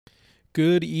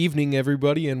Good evening,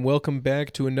 everybody, and welcome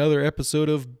back to another episode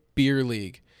of Beer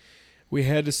League. We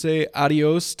had to say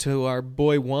adios to our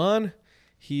boy Juan.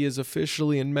 He is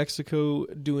officially in Mexico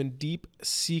doing deep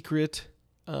secret.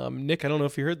 Nick, I don't know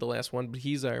if you heard the last one, but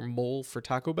he's our mole for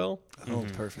Taco Bell. Oh,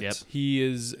 perfect. Yep. He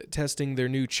is testing their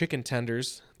new chicken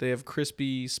tenders. They have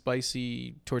crispy,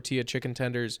 spicy tortilla chicken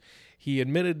tenders. He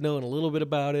admitted knowing a little bit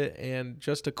about it, and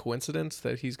just a coincidence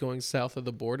that he's going south of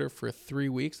the border for 3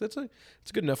 weeks. It's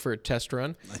good enough for a test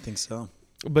run. I think so.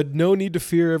 But no need to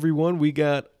fear, everyone. We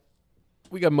got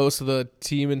most of the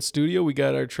team in studio. We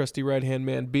got our trusty right-hand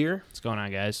man, Beer. What's going on,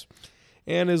 guys?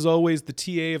 And as always, the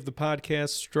TA of the podcast,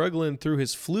 struggling through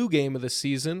his flu game of the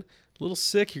season. A little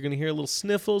sick. You're going to hear a little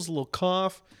sniffles, a little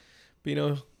cough.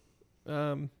 But,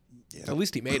 at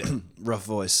least he made it. Rough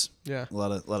voice. Yeah. A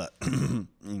lot of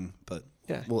but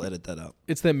Yeah. we'll edit that out.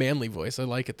 It's that manly voice. I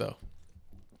like it, though.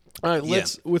 All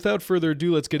right, without further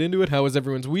ado, let's get into it. How was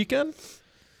everyone's weekend?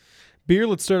 Beer,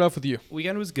 let's start off with you.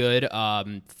 Weekend was good.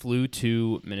 Flew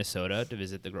to Minnesota to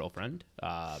visit the girlfriend.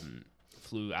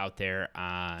 Flew out there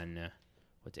on,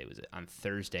 what day was it? On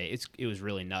Thursday. It was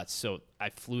really nuts. So I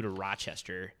flew to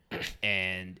Rochester,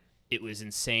 and it was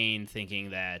insane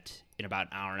thinking that in about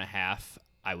an hour and a half,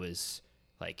 I was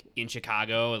like in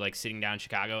Chicago, like sitting down in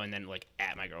Chicago, and then like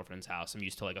at my girlfriend's house. I'm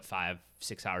used to like a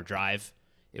 5-6 hour drive.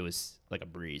 It was like a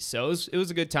breeze. So it was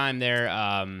a good time there.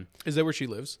 Is that where she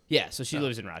lives? Yeah, so she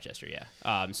lives in Rochester,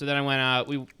 yeah. So then I went out.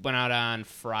 We went out on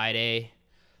Friday,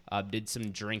 did some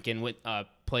drinking, went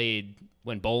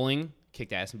bowling,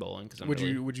 kicked ass in bowling.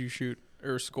 Would you shoot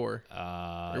or score?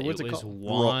 Or what's it it was called?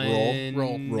 one.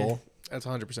 Roll. That's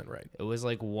 100% right. It was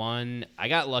like one. I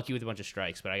got lucky with a bunch of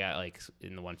strikes, but I got like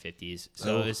in the 150s,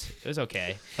 so it was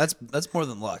okay. That's more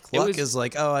than luck. Luck is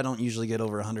like, I don't usually get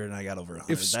over 100, and I got over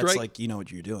 100. That's like, you know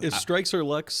what you're doing. If strikes are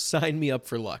luck, sign me up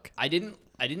for luck. I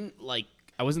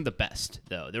wasn't the best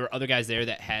though. There were other guys there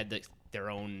that had their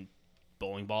own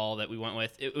bowling ball that we went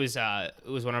with. It was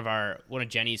one of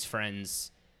Jenny's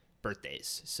friends'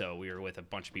 birthdays, so we were with a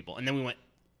bunch of people, and then we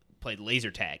played laser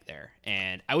tag there,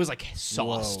 and I was like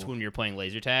sauced when we were playing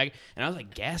laser tag, and I was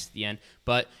like gassed at the end.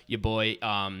 But your boy,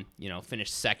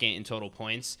 finished second in total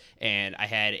points, and I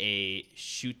had a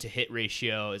shoot to hit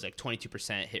ratio. It was like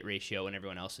 22% hit ratio, and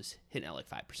everyone else was hitting at like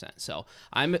 5%. So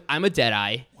I'm a dead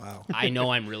eye. Wow. I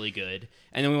know I'm really good.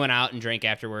 And then we went out and drank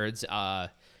afterwards.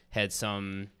 Had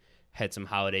some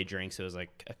holiday drinks. It was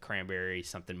like a cranberry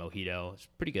something mojito. It was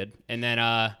pretty good. And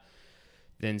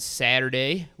then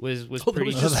Saturday was pretty. That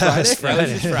was just Friday. Friday? That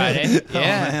was just Friday.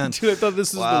 Yeah. Oh, man. Dude, I thought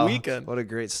this was the weekend. What a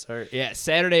great start. Yeah,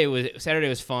 Saturday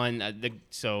was fun.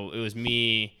 So it was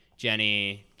me,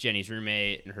 Jenny's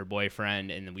roommate, and her boyfriend,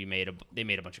 and then they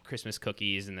made a bunch of Christmas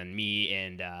cookies, and then me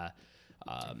and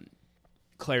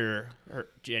Claire,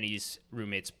 Jenny's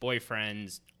roommate's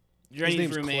boyfriend's.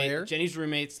 name's Claire? Jenny's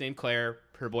roommate's named Claire.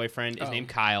 Her boyfriend is named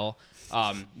Kyle.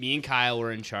 Me and Kyle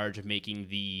were in charge of making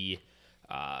the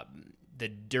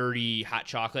dirty hot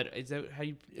chocolate. Is that how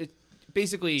you?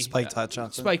 Basically Spiked hot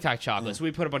chocolate. Spiked hot chocolate. Yeah. So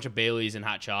we put a bunch of Baileys in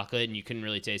hot chocolate, and you couldn't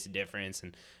really taste the difference.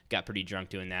 And got pretty drunk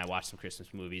doing that. Watched some Christmas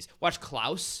movies. Watched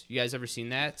Klaus. You guys ever seen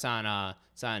that? It's on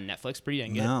Netflix. Pretty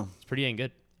dang good. No. It's pretty dang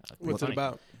good. What's it funny.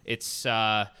 about? It's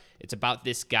about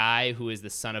this guy who is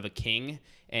the son of a king,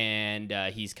 and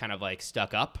he's kind of like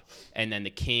stuck up, and then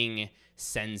the king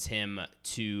sends him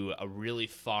to a really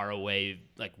far away,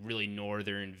 like really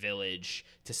northern village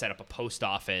to set up a post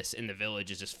office, and the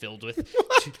village is just filled with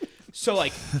so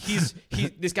like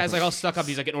this guy's like all stuck up.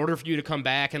 He's like, in order for you to come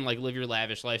back and like live your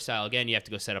lavish lifestyle again, you have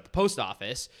to go set up a post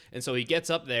office. And so he gets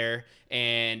up there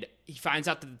and he finds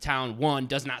out that the town, one,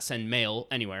 does not send mail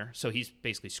anywhere, so he's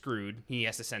basically screwed. He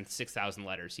has to send 6,000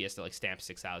 letters. He has to like stamp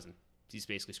 6,000. He's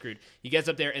basically screwed. He gets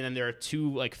up there, and then there are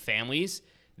two like families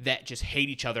that just hate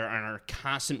each other and are in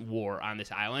constant war on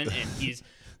this island. And he's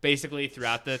basically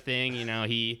throughout the thing,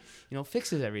 he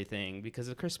fixes everything because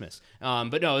of Christmas.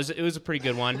 But no, it was a pretty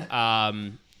good one.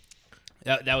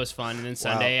 That was fun. And then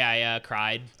Sunday I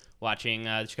cried watching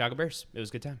the Chicago Bears. It was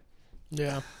a good time.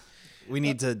 Yeah. We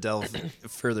need to delve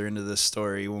further into this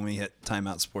story when we hit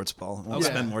Timeout Sports Ball. We'll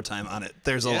spend more time on it.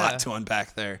 There's a lot to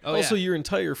unpack there. Oh, Also, yeah. your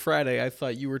entire Friday, I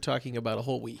thought you were talking about a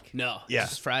whole week. No, Yeah.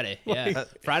 it's just Friday. Yeah,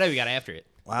 Friday we got after it.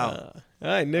 Wow. All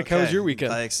right, Nick, how was your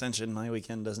weekend? By extension, my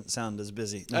weekend doesn't sound as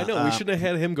busy. I know. We should have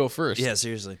had him go first. Yeah,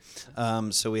 seriously.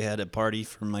 So we had a party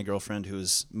for my girlfriend who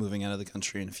was moving out of the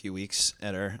country in a few weeks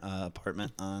at our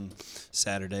apartment on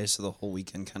Saturday. So the whole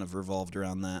weekend kind of revolved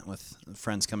around that with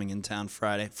friends coming in town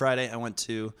Friday. Friday, I went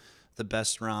to the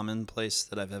best ramen place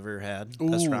that I've ever had.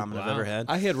 Best ramen I've ever had.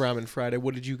 I had ramen Friday.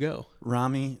 What did you go?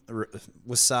 Wasabi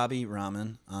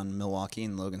Ramen on Milwaukee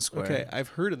and Logan Square. Okay, I've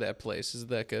heard of that place. Is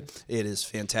that good? It is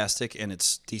fantastic, and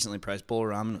it's decently priced. Bowl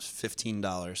of ramen was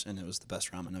 $15, and it was the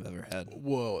best ramen I've ever had.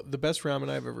 Whoa, the best ramen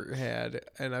I've ever had,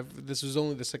 and this was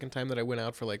only the second time that I went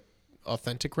out for like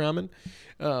authentic ramen.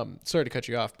 Sorry to cut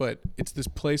you off, but it's this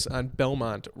place on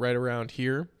Belmont, right around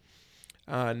here,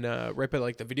 on right by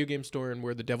like the video game store and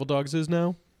where the Devil Dogs is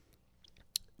now.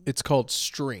 It's called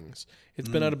Strings. It's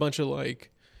been on a bunch of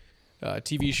like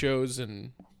TV shows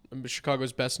and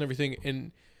Chicago's Best and everything,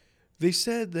 and they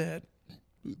said that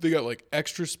they got like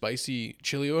extra spicy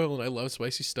chili oil, and I love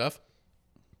spicy stuff.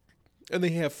 And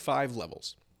they have 5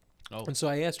 levels. Oh. And so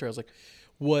I asked her, I was like,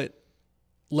 what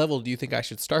level do you think I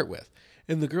should start with?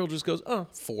 And the girl just goes,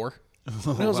 4.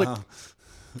 And I was like,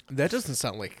 that doesn't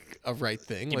sound like a right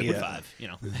thing. Give Like, me a 5, you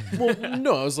know. well,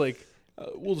 no, I was like,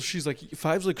 she's like,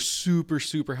 5's like super,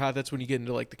 super hot. That's when you get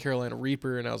into like the Carolina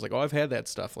Reaper. And I was like, I've had that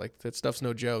stuff. Like that stuff's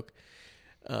no joke.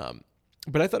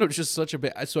 But I thought it was just such a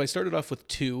bit. So I started off with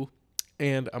 2,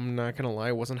 and I'm not going to lie,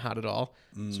 it wasn't hot at all.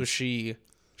 So she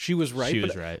was right. She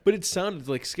was right. But it sounded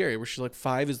like scary where she's like,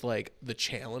 5 is like the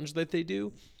challenge that they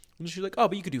do. And she's like,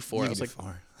 but you could do 4. I was like,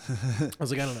 4. I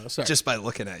don't know. Sorry. Just by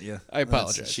looking at you. I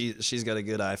apologize. She's got a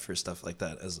good eye for stuff like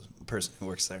that as a person who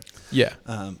works there. Yeah.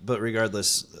 But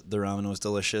regardless, the ramen was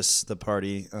delicious. The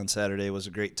party on Saturday was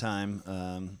a great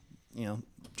time.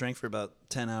 Drank for about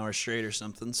 10 hours straight or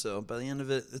something. So by the end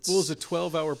of it, It was a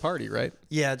 12-hour party, right?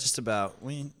 yeah, just about.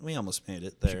 We almost made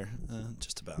it there.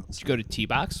 Just about. Did you go to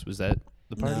T-Box? Was that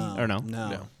the party? Or no?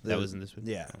 No. That wasn't this week?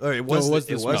 Yeah, or it was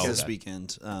this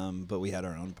weekend. But we had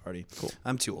our own party. Cool.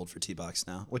 I'm too old for T-Box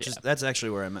now, that's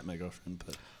actually where I met my girlfriend.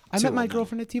 But I too met my old now.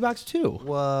 girlfriend at T-Box too.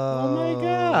 Whoa! Oh my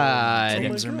god!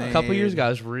 Dreams are A couple made. years ago, I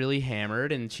was really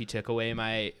hammered, and she took away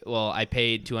I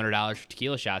paid $200 for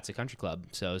tequila shots at Country Club,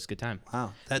 so it was a good time.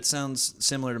 Wow, that sounds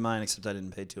similar to mine, except I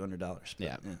didn't pay $200.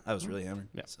 Yeah. I was really hammered.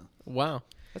 Yeah. So. Wow.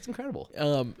 That's incredible.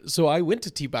 So I went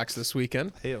to T-Box this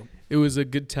weekend. Hey-o. It was a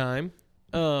good time.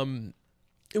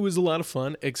 It was a lot of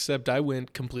fun, except I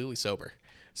went completely sober.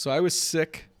 So I was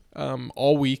sick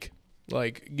all week,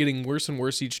 like getting worse and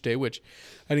worse each day, which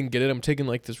I didn't get it. I'm taking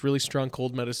like this really strong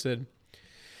cold medicine.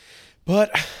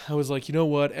 But I was like, you know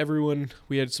what?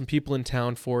 We had some people in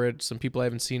town for it. Some people I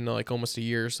haven't seen in like almost a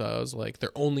year. So I was like,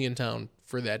 they're only in town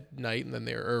for that night, and then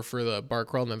or for the bar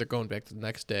crawl, and then they're going back the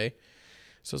next day.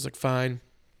 So I was like, fine.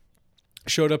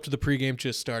 Showed up to the pregame,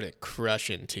 just started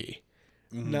crushing tea.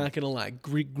 Not gonna lie,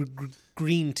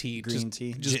 green tea,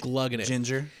 just glugging it.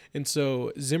 Ginger. And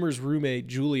so Zimmer's roommate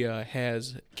Julia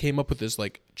came up with this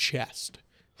like chest,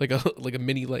 like a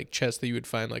mini like chest that you would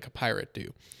find like a pirate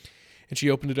do. And she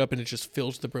opened it up and it just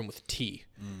fills the brim with tea.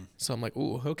 So I'm like,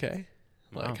 ooh, okay.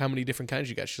 Like, how many different kinds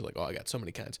you got? She's like, I got so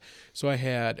many kinds. So I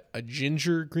had a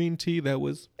ginger green tea that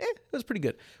was pretty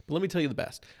good. But let me tell you the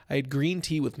best. I had green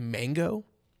tea with mango.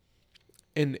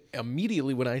 And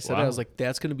immediately when I said it, I was like,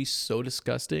 that's going to be so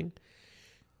disgusting.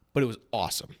 But it was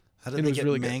awesome. How did they get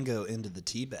mango into the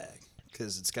tea bag?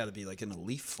 Because it's got to be like in a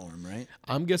leaf form, right?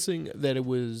 I'm guessing that it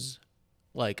was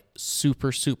like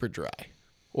super, super dry.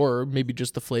 Or maybe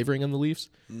just the flavoring on the leaves.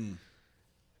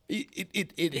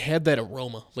 It had that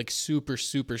aroma, like super,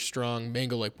 super strong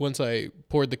mango. Like once I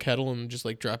poured the kettle and just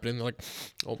like dropped it in, like,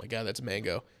 oh my God, that's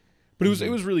mango. But it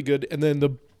was really good. And then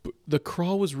the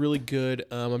crawl was really good.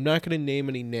 I'm not going to name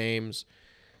any names,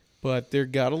 but there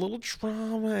got a little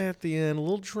drama at the end. A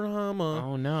little drama.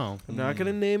 Oh no! I'm not going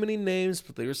to name any names,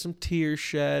 but there was some tears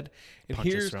shed. And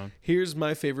Punches thrown. here's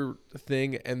my favorite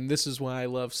thing, and this is why I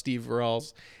love Steve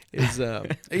Rawls. Is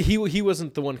he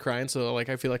wasn't the one crying, so like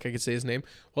I feel like I could say his name.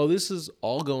 While this is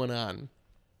all going on,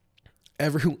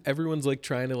 everyone's like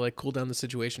trying to like cool down the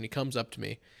situation. He comes up to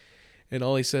me, and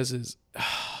all he says is,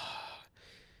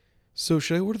 so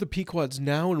should I order the Pequods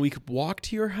now and we could walk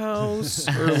to your house?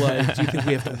 Or like, do you think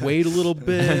we have to wait a little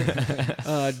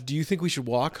bit? Do you think we should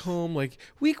walk home? Like,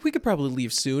 we could probably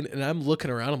leave soon. And I'm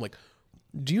looking around. I'm like,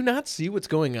 do you not see what's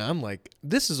going on? Like,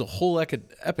 this is a whole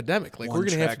epidemic. Like, we're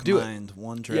going to have to do it.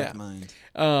 One track mind.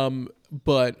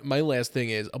 But my last thing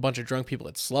is a bunch of drunk people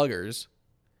at Sluggers.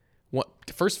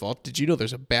 First of all, did you know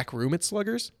there's a back room at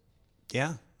Sluggers?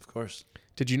 Yeah, of course.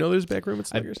 Did you know there's a back room at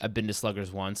Sluggers? I've been to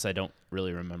Sluggers once. I don't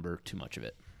really remember too much of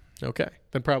it. Okay,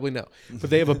 then probably no. But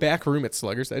they have a back room at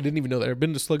Sluggers. I didn't even know that. I've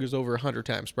been to Sluggers over 100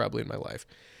 times probably in my life.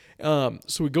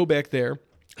 So we go back there.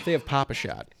 They have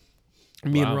Pop-A-Shot.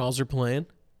 Me and Rawls are playing.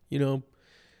 You know,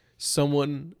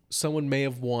 someone may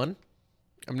have won.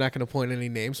 I'm not going to point any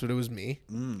names, but it was me.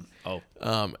 Oh.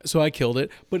 So I killed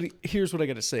it. But here's what I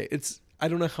got to say. I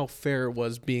don't know how fair it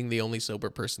was being the only sober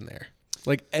person there.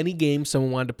 Like any game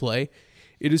someone wanted to play,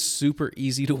 it is super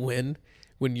easy to win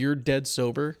when you're dead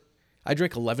sober. I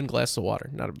drank 11 glasses of water,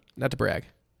 not to brag.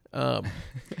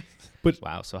 But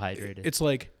Wow, so hydrated. it's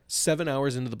like 7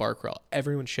 hours into the bar crawl.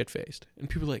 Everyone's shit-faced. And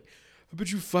people are like, I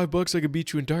bet you $5 I could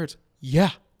beat you in darts.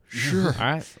 Yeah, sure. All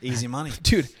right. Easy money.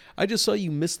 Dude, I just saw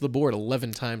you miss the board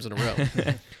 11 times in a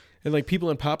row. And like people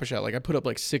in Papa Shot, like I put up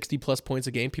like 60 plus points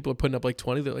a game. People are putting up like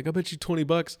 20. They're like, I bet you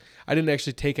 $20. I didn't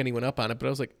actually take anyone up on it, but I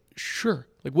was like, sure.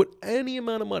 Like what, any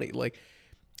amount of money. Like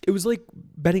it was like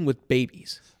betting with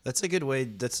babies. That's a good way.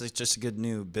 That's just a good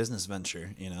new business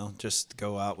venture, Just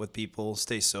go out with people,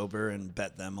 stay sober, and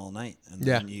bet them all night. And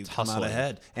then you come out hustling.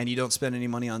 ahead. And you don't spend any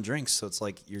money on drinks, so it's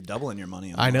like you're doubling your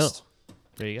money almost. I know.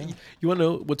 There you go. You want to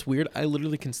know what's weird? I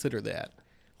literally consider that.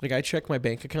 Like I checked my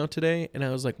bank account today and I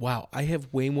was like, wow, I have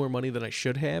way more money than I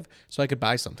should have, so I could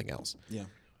buy something else. Yeah.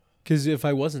 Because if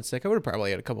I wasn't sick, I would have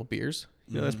probably had a couple beers.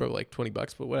 That's probably like $20,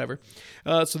 but whatever.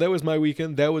 So that was my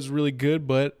weekend. That was really good.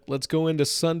 But let's go into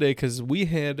Sunday because we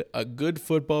had a good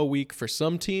football week for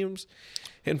some teams,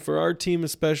 and for our team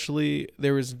especially,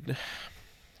 there was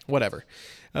whatever.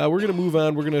 We're gonna move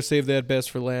on. We're gonna save that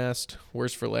best for last,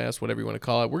 worst for last, whatever you want to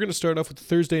call it. We're gonna start off with the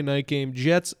Thursday night game: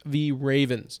 Jets v.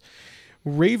 Ravens.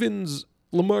 Ravens.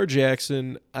 Lamar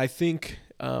Jackson. I think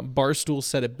Barstool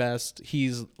said it best.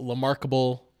 He's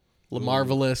Lamarkable,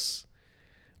 Lamarvelous,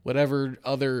 whatever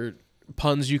other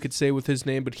puns you could say with his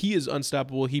name, but he is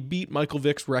unstoppable. He beat Michael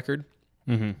Vick's record.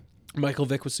 Mm-hmm. Michael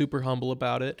Vick was super humble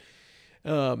about it.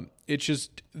 It's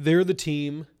just they're the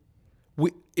team.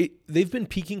 They've been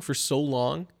peaking for so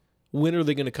long. When are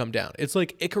they going to come down? It's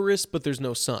like Icarus, but there's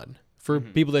no sun. For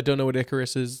people that don't know what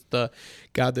Icarus is, the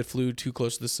god that flew too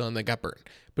close to the sun that got burned.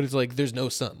 But it's like there's no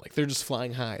sun. Like they're just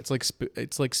flying high.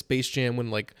 It's like Space Jam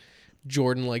when like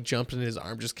Jordan like jumped and his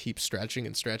arm just keeps stretching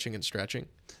and stretching and stretching.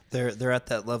 They're at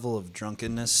that level of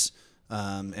drunkenness,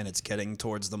 and it's getting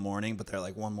towards the morning, but they're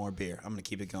like, one more beer. I'm going to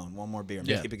keep it going. One more beer. I'm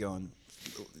going to keep it going.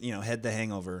 Head the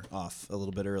hangover off a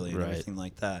little bit early and everything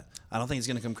like that. I don't think it's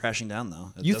going to come crashing down,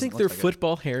 though. You think they're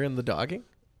football hair in the dogging?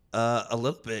 A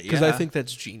little bit, yeah. Because I think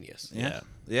that's genius.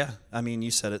 Yeah. I mean,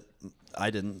 you said it. I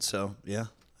didn't, so yeah,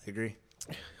 I agree.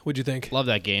 What'd you think? Love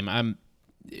that game.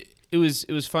 It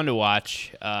was fun to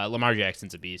watch. Lamar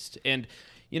Jackson's a beast, and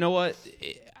you know what?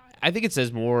 I think it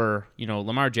says more.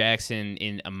 Lamar Jackson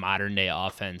in a modern day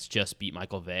offense just beat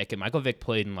Michael Vick, and Michael Vick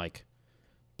played in like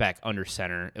back under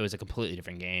center. It was a completely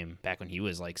different game back when he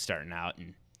was like starting out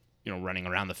and running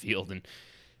around the field and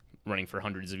running for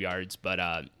hundreds of yards.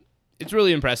 But it's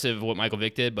really impressive what Michael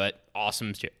Vick did. But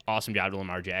awesome job to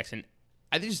Lamar Jackson.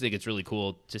 I just think it's really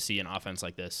cool to see an offense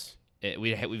like this.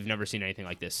 We've never seen anything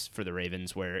like this for the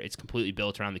Ravens, where it's completely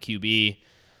built around the QB.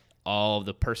 All of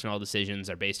the personnel decisions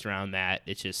are based around that.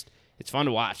 It's fun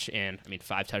to watch. And I mean,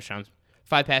 5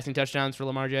 passing touchdowns for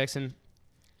Lamar Jackson.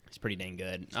 He's pretty dang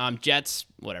good. Jets,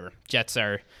 whatever. Jets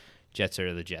are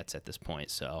the Jets at this point.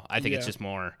 So I think it's just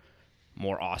more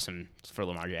awesome for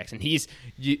Lamar Jackson. You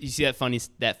see that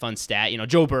fun stat.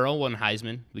 Joe Burrow won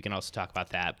Heisman. We can also talk about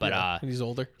that. But and he's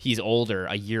older. He's older,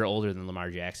 a year older than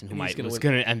Lamar Jackson, who was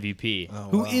going to MVP. Oh,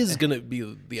 Who is going to be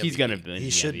the MVP? He's going to be.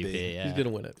 He should MVP, be. Yeah. He's going to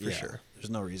win it for sure. There's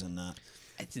no reason not.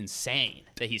 It's insane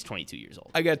that he's 22 years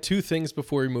old. I got 2 things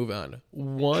before we move on.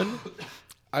 One,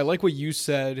 I like what you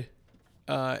said,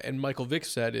 and Michael Vick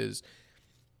said is,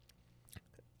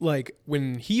 like,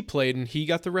 when he played and he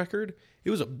got the record, it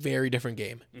was a very different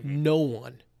game. Mm-hmm.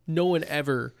 No one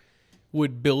ever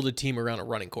would build a team around a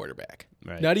running quarterback.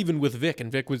 Right. Not even with Vick,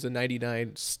 and Vick was a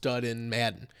 99 stud in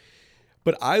Madden.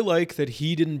 But I like that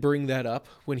he didn't bring that up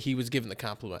when he was given the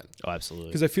compliment. Oh, absolutely.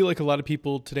 Because I feel like a lot of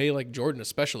people today, like Jordan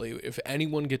especially, if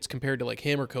anyone gets compared to like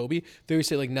him or Kobe, they always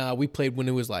say like, nah, we played when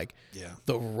it was like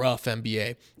the rough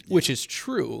NBA, which is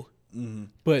true. Mm-hmm.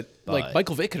 But like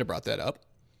Michael Vick could have brought that up.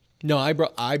 No,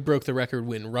 I broke the record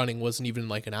when running wasn't even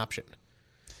like an option.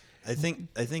 I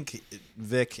think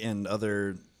Vic and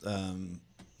other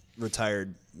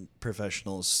retired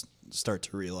professionals start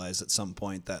to realize at some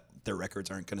point that their records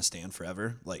aren't going to stand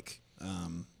forever. Like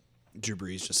Drew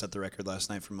Brees just set the record last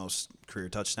night for most career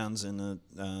touchdowns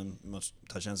most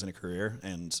touchdowns in a career,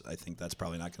 and I think that's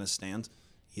probably not going to stand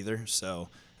either. So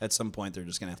at some point, they're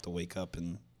just going to have to wake up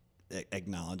and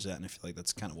acknowledge that, and I feel like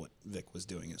that's kind of what Vic was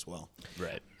doing as well.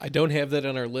 Right. I don't have that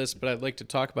on our list, but I'd like to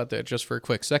talk about that just for a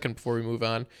quick second before we move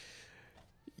on.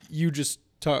 You just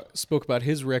spoke about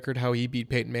his record, how he beat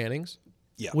Peyton Manning's.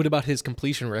 Yeah. What about his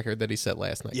completion record that he set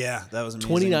last night? Yeah, that was amazing.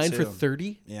 29 too. for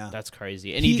 30. Yeah, That's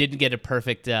crazy. And he didn't get a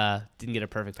perfect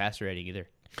passer rating either.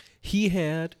 He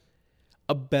had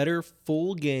a better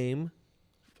full game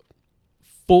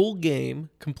full game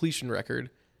completion record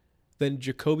than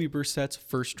Jacoby Brissett's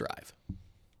first drive.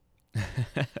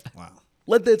 Wow.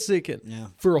 Let that sink in. Yeah.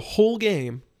 For a whole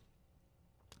game,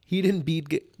 he didn't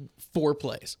beat 4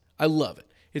 plays. I love it.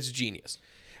 It's genius.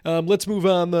 Let's move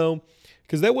on, though,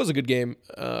 because that was a good game.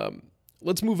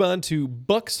 Let's move on to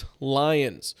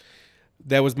Bucks-Lions.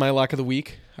 That was my lock of the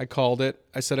week. I called it.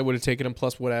 I said I would have taken them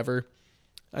plus whatever.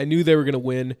 I knew they were going to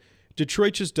win.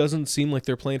 Detroit just doesn't seem like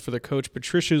they're playing for their coach.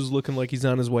 Patricia's looking like he's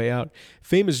on his way out.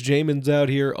 Famous Jamin's out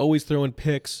here, always throwing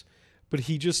picks. But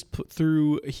he just put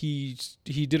through, he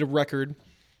did a record.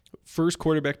 First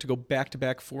quarterback to go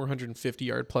back-to-back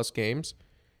 450-yard-plus games.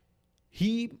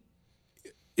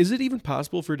 Is it even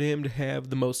possible for him to have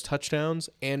the most touchdowns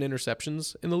and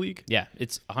interceptions in the league? Yeah,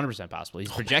 it's 100% possible.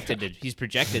 He's projected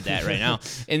that right now.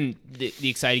 And the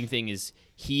exciting thing is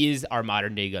he is our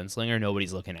modern day gunslinger.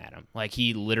 Nobody's looking at him. Like,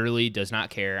 he literally does not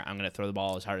care. I'm going to throw the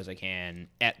ball as hard as I can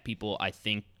at people I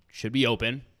think should be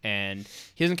open, and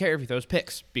he doesn't care if he throws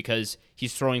picks because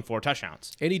he's throwing 4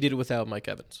 touchdowns. And he did it without Mike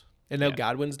Evans. And now Yeah.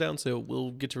 Godwin's down, so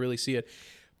we'll get to really see it.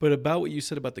 But about what you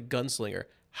said about the gunslinger,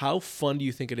 how fun do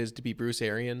you think it is to be Bruce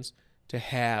Arians to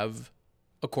have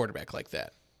a quarterback like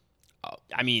that?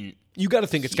 I mean, You got to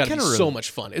think it's got to be so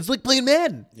much fun. It's like playing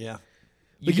Madden. Yeah.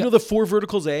 Like, you know the 4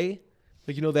 verticals A?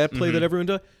 Like, you know that play that everyone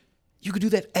does? You could do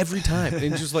that every time. And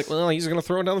it's just like, well, he's going to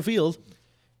throw it down the field.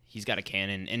 he's got a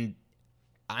cannon, and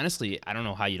honestly, I don't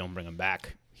know how you don't bring him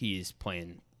back. He's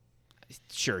playing.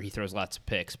 Sure, he throws lots of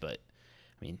picks, but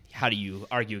I mean, how do you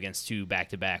argue against 2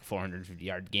 back-to-back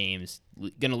 450-yard games?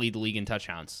 Going to lead the league in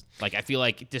touchdowns. Like, I feel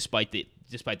like despite the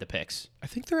picks. I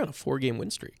think they're on a 4-game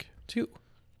win streak, too.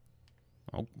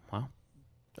 Oh wow!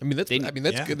 I mean, that's yeah,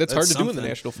 good. That's hard that's to do in the something.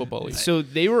 National Football League. So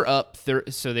they were up.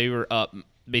 They were up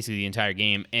basically the entire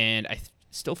game, and I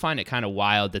still find it kind of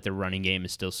wild that their running game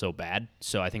is still so bad.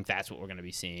 So I think that's what we're going to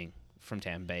be seeing from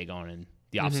Tampa Bay going in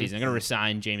the offseason. They're going to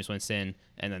resign Jameis Winston,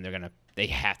 and then they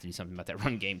have to do something about that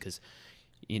run game because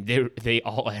they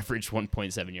all average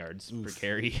 1.7 yards per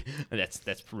carry.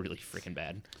 That's really freaking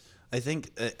bad. I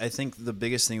think the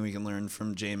biggest thing we can learn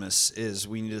from Jameis is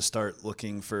we need to start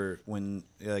looking for when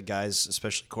guys,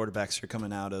 especially quarterbacks, are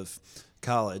coming out of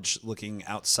college, looking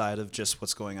outside of just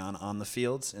what's going on the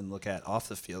field and look at off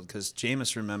the field. Because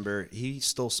Jameis, remember, he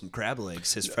stole some crab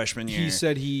legs his freshman year. He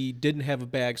said he didn't have a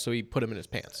bag, so he put them in his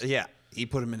pants. Yeah, he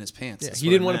put him in his pants. Yeah, That's he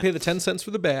what didn't I want to pay meant. the 10 cents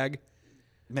for the bag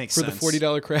Makes for sense. the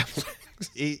 $40 crab legs. So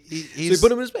He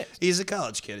put him in his pants. He's a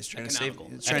college kid. He's trying Economical.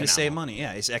 to save money.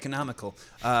 Yeah, he's economical.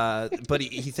 But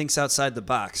he thinks outside the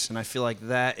box, and I feel like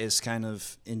that is kind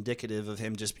of indicative of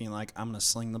him just being like, I'm going to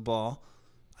sling the ball.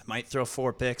 I might throw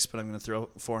 4 picks, but I'm going to throw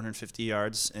 450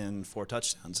 yards and 4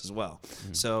 touchdowns as well.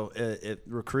 Mm-hmm.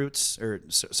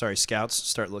 So scouts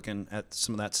start looking at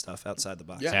some of that stuff outside the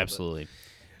box. Yeah. Absolutely.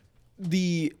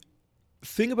 The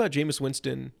thing about Jameis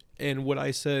Winston and what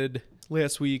I said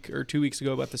last week or 2 weeks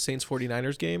ago about the Saints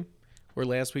 49ers game, or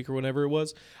last week or whenever it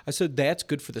was, I said that's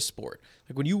good for the sport.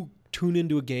 Like when you tune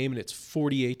into a game and it's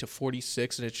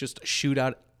 48-46 and it's just a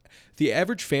shootout, the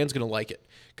average fan's going to like it.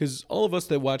 Because all of us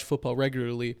that watch football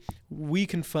regularly, we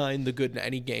can find the good in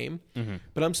any game. Mm-hmm.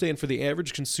 But I'm saying for the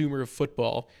average consumer of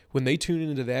football, when they tune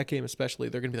into that game especially,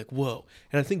 they're going to be like, whoa.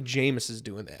 And I think Jameis is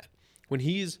doing that. When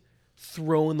he's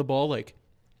throwing the ball, like,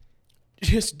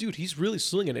 just, dude, he's really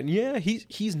slinging it. And yeah,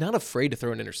 he's not afraid to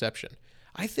throw an interception.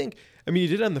 He did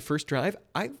it on the first drive.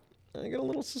 I got a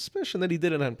little suspicion that he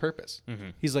did it on purpose.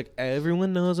 Mm-hmm. He's like,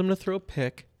 everyone knows I'm going to throw a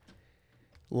pick.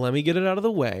 Let me get it out of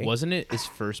the way. Wasn't it his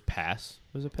first pass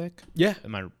was a pick? Yeah.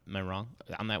 Am I wrong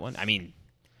on that one? I mean,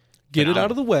 get it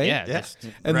out of the way. Yeah.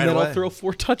 And right then away. I'll throw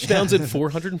 4 touchdowns at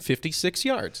 456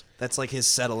 yards. That's like his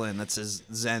settle in. That's his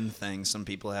Zen thing. Some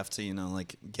people have to,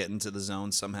 get into the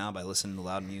zone somehow by listening to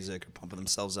loud music or pumping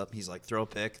themselves up. He's like, throw a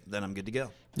pick, then I'm good to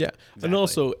go. Yeah. Exactly. And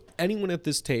also, anyone at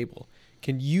this table,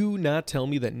 can you not tell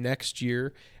me that next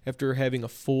year, after having a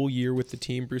full year with the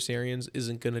team, Bruce Arians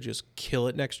isn't going to just kill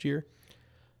it next year?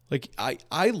 Like,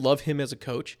 I love him as a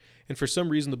coach, and for some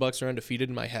reason the Bucs are undefeated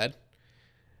in my head.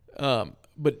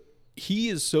 But he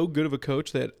is so good of a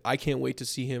coach that I can't wait to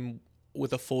see him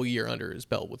with a full year under his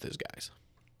belt with his guys.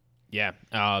 Yeah.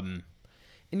 And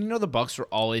the Bucs were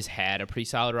always had a pretty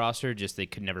solid roster, just they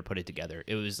could never put it together.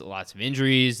 It was lots of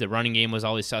injuries. The running game was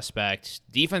always suspect.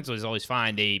 Defense was always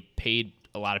fine. They paid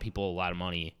a lot of people a lot of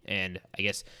money, and I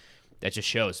guess that just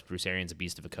shows Bruce Arians a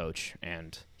beast of a coach,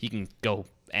 and he can go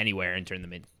anywhere and turn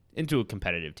them into a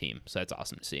competitive team. So that's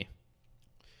awesome to see.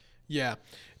 Yeah.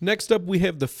 Next up, we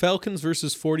have the Falcons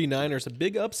versus 49ers. A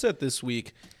big upset this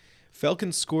week.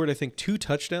 Falcons scored, I think, 2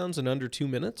 touchdowns in under 2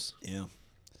 minutes Yeah.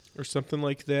 or something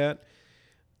like that.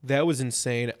 That was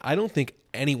insane. I don't think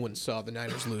anyone saw the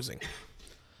Niners losing.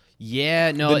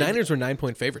 Yeah, no. The Niners were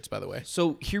 9-point favorites, by the way.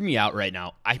 So hear me out right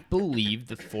now. I believe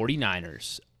the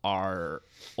 49ers are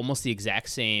almost the exact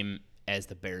same as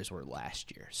the Bears were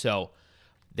last year. So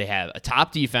they have a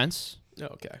top defense. Oh,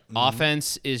 okay.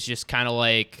 Offense is just kind of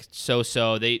like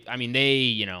so-so. They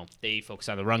focus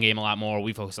on the run game a lot more.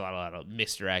 We focus a lot on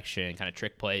misdirection, kind of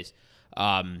trick plays.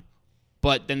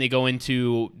 But then they go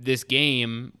into this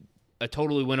game, a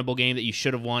totally winnable game that you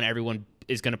should have won. Everyone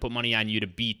is going to put money on you to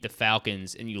beat the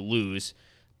Falcons, and you lose.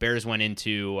 Bears went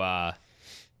into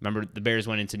remember the Bears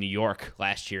went into New York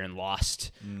last year and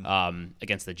lost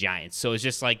against the Giants. So it's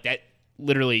just like that.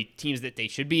 Literally, teams that they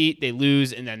should beat, they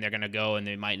lose, and then they're going to go, and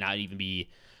they might not even be.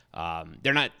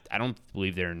 They're not. I don't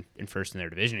believe they're in first in their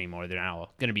division anymore. They're now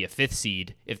going to be a 5th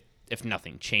seed if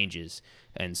nothing changes.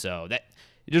 And so that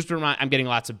just I'm getting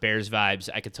lots of Bears vibes.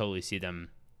 I could totally see them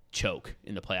choke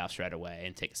in the playoffs right away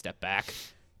and take a step back.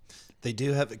 They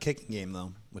do have a kicking game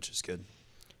though, which is good.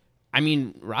 I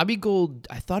mean, Robbie Gould,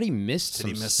 I thought he missed Did some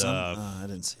he miss stuff. some? I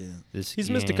didn't see it. He's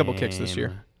missed a couple kicks this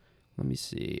year. Let me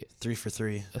see. 3 for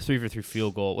 3. A 3 for 3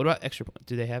 field goal. What about extra points?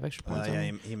 Do they have extra points?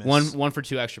 Yeah, he missed. One for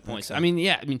 2 extra points. Okay. I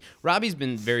mean, Robbie's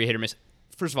been very hit or miss.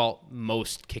 First of all,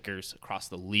 most kickers across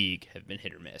the league have been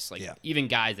hit or miss. Like even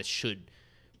guys that should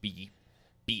be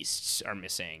beasts are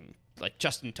missing. Like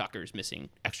Justin Tucker's missing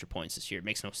extra points this year. It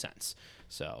makes no sense.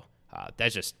 So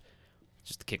that's just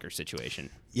the kicker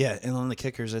situation. Yeah, and on the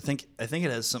kickers, I think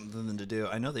it has something to do.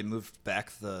 I know they moved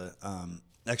back the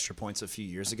extra points a few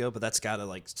years ago, but that's got to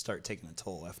like start taking a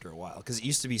toll after a while because it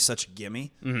used to be such a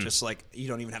gimme, just like you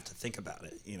don't even have to think about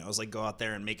it. You know, it was like go out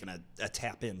there and making a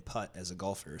tap in putt as a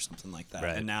golfer or something like that.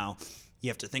 Right. And now you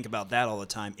have to think about that all the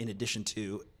time in addition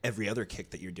to every other kick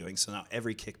that you're doing. So now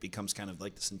every kick becomes kind of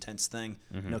like this intense thing.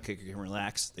 No kicker can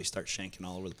relax. They start shanking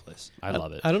all over the place. I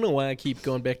love it. I don't know why I keep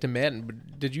going back to Madden,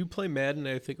 but did you play Madden?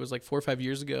 I think it was like 4 or 5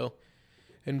 years ago.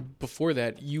 And before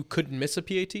that, you couldn't miss a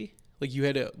PAT. Like you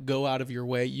had to go out of your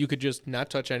way. You could just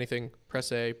not touch anything,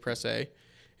 press A,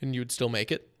 and you would still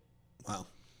make it. Wow.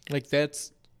 Like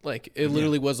that's like it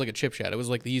literally was like a chip shot. It was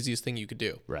like the easiest thing you could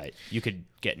do. Right. You could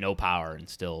get no power and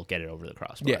still get it over the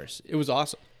crossbars. Yeah, it was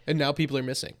awesome. And now people are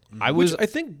missing. Which I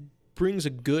think brings a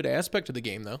good aspect to the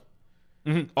game, though.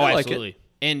 Oh, I like absolutely.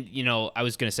 And, I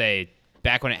was going to say,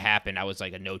 back when it happened, I was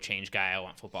like a no-change guy. I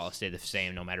want football to stay the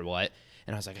same no matter what.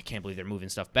 And I was like, I can't believe they're moving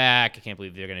stuff back. I can't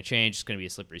believe they're going to change. It's going to be a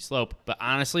slippery slope. But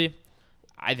honestly,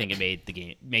 I think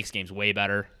it makes games way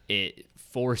better. It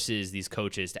forces these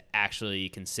coaches to actually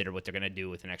consider what they're going to do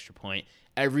with an extra point.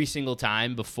 Every single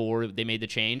time before they made the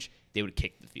change, they would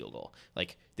kick the field goal.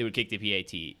 Like, they would kick the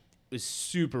PAT. It was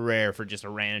super rare for just a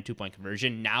random 2-point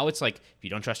conversion. Now it's like, if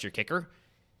you don't trust your kicker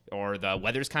or the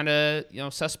weather's kind of,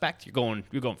 suspect, you're going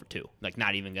for 2. Like,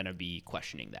 not even going to be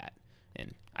questioning that.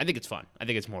 And I think it's fun. I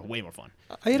think it's way more fun.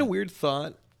 I had a weird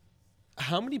thought.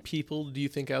 How many people do you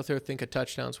think out there think a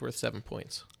touchdown's worth 7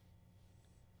 points?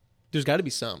 There's got to be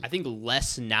some. I think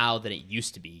less now than it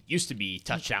used to be. Used to be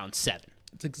touchdown 7.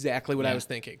 That's exactly what I was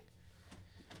thinking.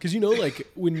 Because, I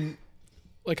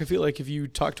feel like if you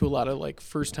talk to a lot of,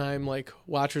 first-time,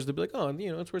 watchers, they'll be like, oh,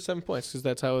 it's worth 7 points because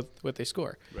that's what they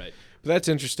score. Right. But that's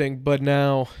interesting. But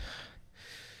now,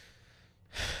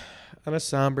 on a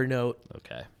somber note,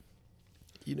 Okay.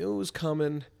 you know who's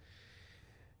coming?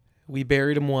 We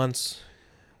buried him once.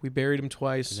 We buried him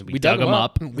twice. We dug him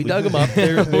up. We dug him up.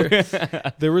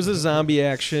 There was a zombie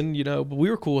action, but we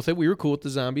were cool with it. We were cool with the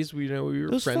zombies. We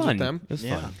were friends with them. It was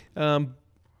fun.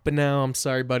 But now, I'm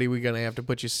sorry, buddy, we're going to have to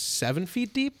put you 7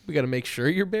 feet deep. We got to make sure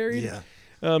you're buried.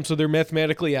 Yeah. So they're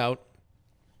mathematically out,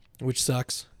 which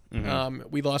sucks.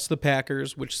 We lost the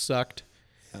Packers, which sucked.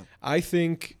 Yeah. I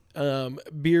think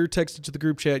Beer texted to the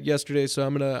group chat yesterday, so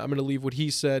I'm gonna leave what he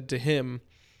said to him.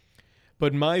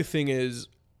 But my thing is,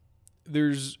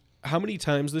 there's how many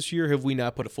times this year have we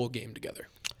not put a full game together?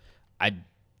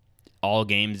 All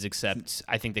games except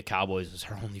I think the Cowboys was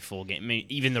our only full game. I mean,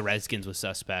 even the Redskins was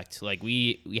suspect. Like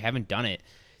we haven't done it.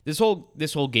 This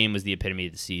whole game was the epitome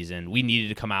of the season. We needed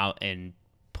to come out and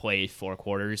play 4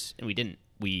 quarters, and we didn't.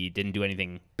 We didn't do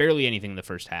anything, barely anything in the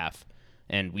first half,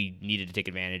 and we needed to take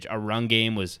advantage. Our run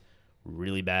game was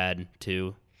really bad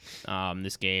too.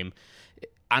 This game.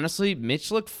 Honestly,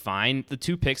 Mitch looked fine. The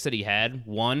 2 picks that he had,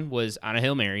 one was on a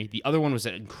Hail Mary. The other one was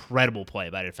an incredible play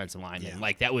by a defensive lineman. Yeah.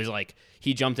 Like, that was like,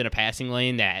 he jumped in a passing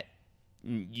lane that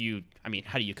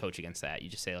how do you coach against that? You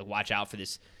just say, watch out for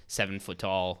this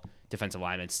 7-foot-tall defensive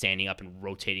lineman standing up and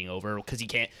rotating over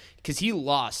because he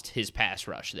lost his pass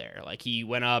rush there. Like, he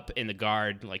went up and the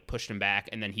guard, pushed him back,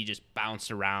 and then he just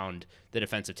bounced around the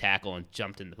defensive tackle and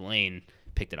jumped in the lane,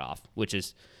 picked it off, which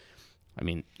is I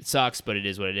mean, it sucks, but it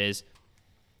is what it is.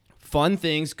 Fun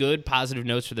things, good positive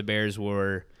notes for the Bears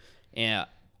were Allen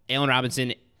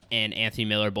Robinson and Anthony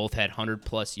Miller both had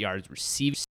 100-plus yards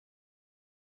received.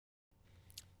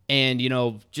 And,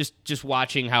 just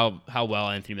watching how well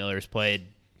Anthony Miller has played,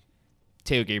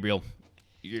 Taylor Gabriel,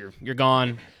 you're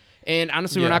gone. And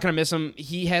honestly, we're not going to miss him.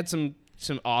 He had some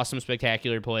awesome,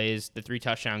 spectacular plays. The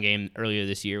 3-touchdown game earlier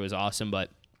this year was awesome, but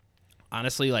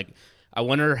honestly, I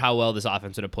wonder how well this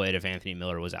offense would have played if Anthony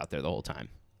Miller was out there the whole time.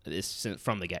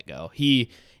 From the get-go.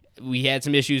 We had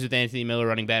some issues with Anthony Miller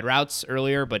running bad routes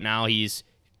earlier, but now he's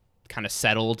kind of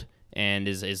settled and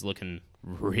is looking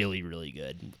really, really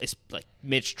good. It's like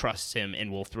Mitch trusts him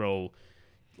and will throw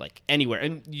anywhere.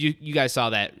 And you guys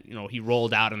saw that, he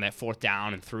rolled out on that 4th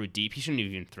down and threw it deep. He shouldn't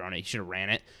have even thrown it. He should have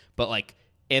ran it. But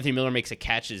Anthony Miller makes a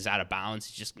catch, is out of bounds.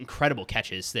 It's just incredible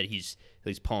catches that he's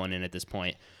pulling in at this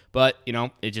point. But,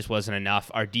 it just wasn't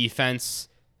enough. Our defense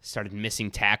started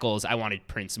missing tackles. I wanted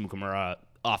Prince Mukamura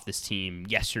off this team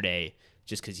yesterday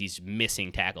just because he's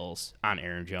missing tackles on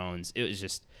Aaron Jones. It was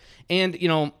just, and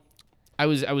I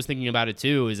was thinking about it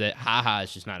too. Is that HaHa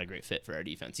is just not a great fit for our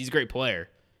defense. He's a great player.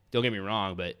 Don't get me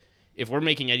wrong, but if we're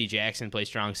making Eddie Jackson play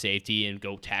strong safety and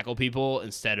go tackle people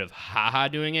instead of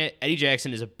HaHa doing it, Eddie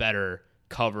Jackson is a better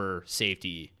cover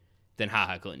safety than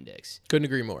HaHa Clinton-Dix. Couldn't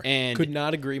agree more. And could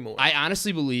not agree more. I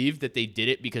honestly believe that they did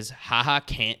it because HaHa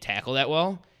can't tackle that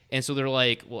well. And so they're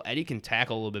like, well, Eddie can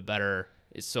tackle a little bit better,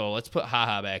 so let's put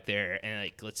HaHa back there and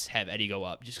let's have Eddie go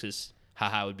up just because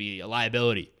HaHa would be a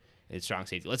liability in strong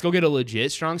safety. Let's go get a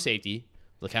legit strong safety,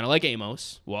 kind of like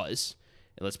Amos was,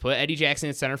 and let's put Eddie Jackson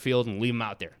in center field and leave him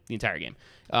out there the entire game.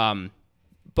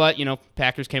 But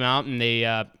Packers came out and they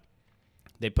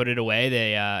put it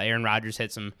away. Aaron Rodgers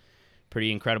had some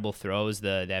pretty incredible throws.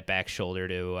 That back shoulder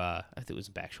to I think it was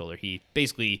a back shoulder. He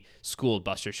basically schooled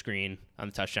Buster Screen on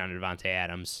the touchdown to Devontae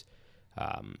Adams.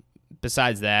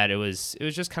 Besides that, it was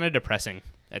just kind of depressing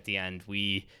at the end.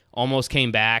 We almost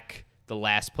came back. The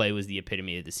last play was the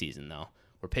epitome of the season, though.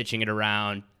 We're pitching it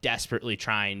around, desperately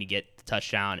trying to get the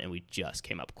touchdown, and we just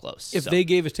came up close. If they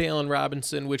gave it to Allen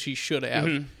Robinson, which he should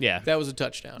have, that was a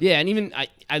touchdown. Yeah, and even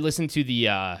I listened to they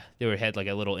had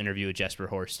a little interview with Jesper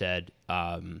Horsted.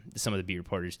 Some of the beat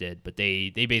reporters did, but they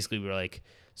basically were like,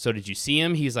 so did you see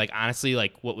him? He's like, honestly,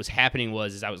 what was happening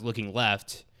was I was looking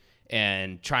left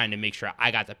and trying to make sure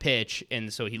I got the pitch,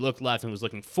 and so he looked left and was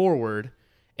looking forward,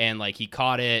 and he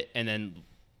caught it, and then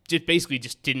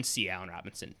just didn't see Allen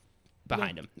Robinson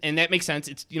behind him. And that makes sense.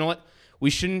 It's, what? We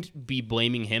shouldn't be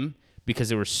blaming him because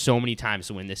there were so many times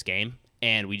to win this game,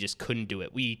 and we just couldn't do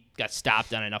it. We got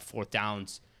stopped on enough 4th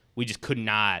downs. We just could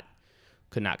not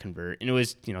convert. And it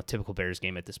was, typical Bears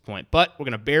game at this point. But we're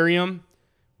going to bury him.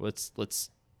 Let's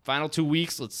final 2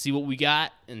 weeks, let's see what we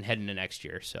got and head into next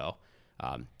year. So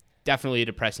definitely a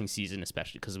depressing season,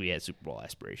 especially because we had Super Bowl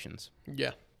aspirations.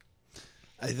 Yeah.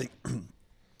 I think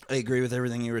I agree with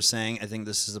everything you were saying. I think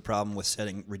this is the problem with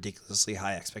setting ridiculously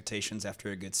high expectations after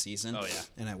a good season. Oh, yeah.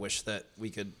 And I wish that we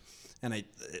could, and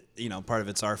part of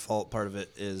it's our fault, part of it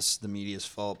is the media's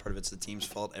fault, part of it's the team's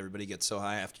fault. Everybody gets so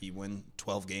high after you win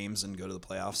 12 games and go to the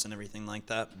playoffs and everything like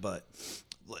that. But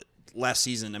last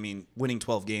season, winning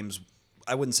 12 games,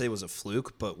 I wouldn't say was a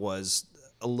fluke, but was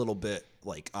a little bit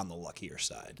on the luckier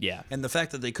side. Yeah. And the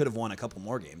fact that they could have won a couple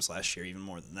more games last year, even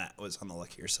more than that, was on the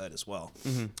luckier side as well.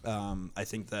 Mm-hmm. I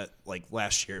think that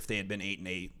last year, if they had been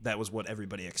 8-8, that was what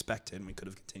everybody expected, and we could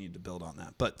have continued to build on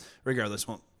that. But regardless,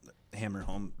 won't hammer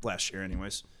home last year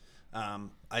anyways.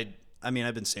 I've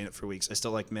been saying it for weeks. I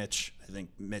still like Mitch. I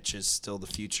think Mitch is still the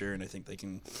future, and I think they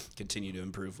can continue to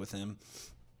improve with him.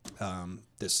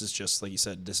 This is just, like you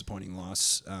said, disappointing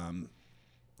loss.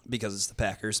 Because it's the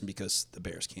Packers and because the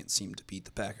Bears can't seem to beat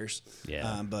the Packers.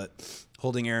 Yeah. But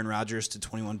holding Aaron Rodgers to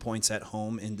 21 points at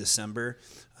home in December,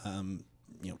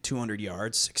 200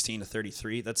 yards, 16 to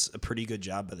 33, that's a pretty good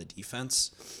job by the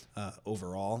defense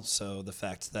overall. So the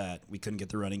fact that we couldn't get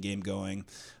the running game going,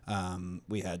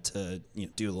 we had to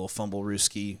do a little fumble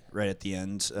Ruski right at the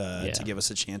end to give us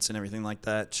a chance and everything like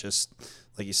that. Just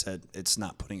like you said, it's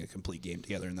not putting a complete game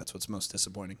together, and that's what's most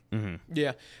disappointing. Mm-hmm.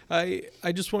 Yeah. I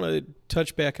just want to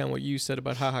touch back on what you said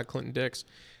about HaHa Clinton-Dix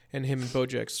and him and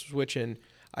Bojack switching.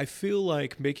 I feel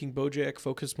like making Bojack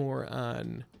focus more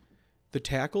on the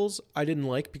tackles I didn't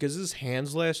like because his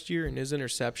hands last year and his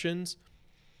interceptions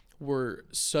were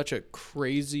such a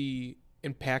crazy,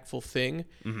 impactful thing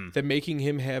that making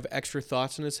him have extra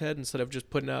thoughts in his head instead of just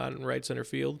putting it on right center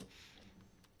field,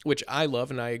 which I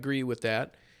love and I agree with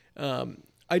that.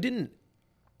 Obviously,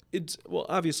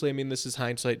 this is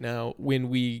hindsight now. When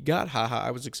we got HaHa,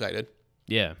 I was excited.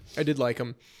 Yeah. I did like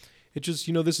him. It just,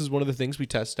 this is one of the things we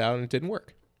tested out and it didn't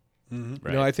work.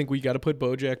 Right. I think we got to put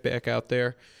Bojack back out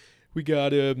there. We got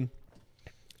to.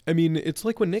 I mean, it's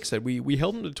like what Nick said. We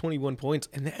held him to 21 points,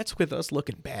 and that's with us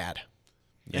looking bad.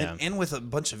 Yeah. And with a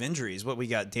bunch of injuries. What we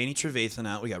got, Danny Trevathan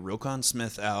out. We got Roquan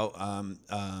Smith out.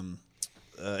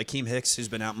 Akeem Hicks, who's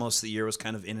been out most of the year, was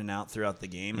kind of in and out throughout the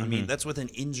game. I mean, that's with an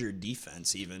injured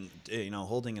defense even.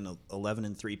 Holding an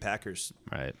 11-3 Packers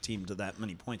team to that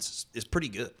many points is pretty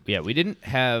good. Yeah, we didn't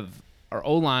have our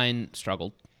O-line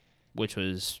struggled, which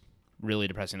was really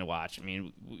depressing to watch. I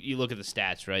mean, you look at the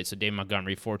stats, right? So David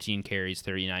Montgomery, 14 carries,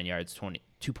 39 yards,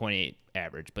 2.8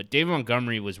 average. But David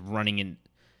Montgomery was really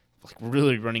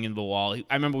running into the wall.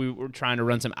 I remember we were trying to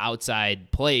run some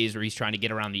outside plays where he's trying to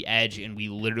get around the edge, and we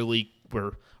literally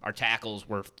our tackles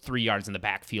were 3 yards in the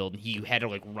backfield, and he had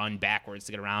to run backwards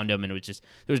to get around him, and it was just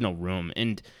there was no room,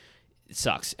 and it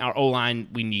sucks. Our O-line,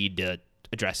 we need to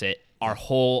address it. Our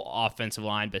whole offensive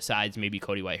line, besides maybe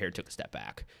Cody Whitehair, took a step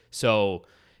back. So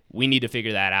we need to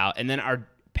figure that out. And then our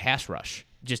pass rush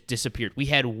just disappeared. We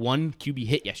had one QB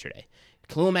hit yesterday.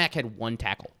 Khalil Mack had one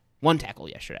tackle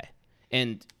yesterday,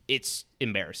 and it's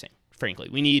embarrassing. Frankly,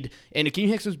 and Akeem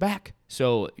Hicks was back,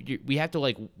 so we have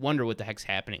to wonder what the heck's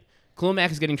happening. Khalil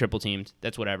Mack is getting triple teamed.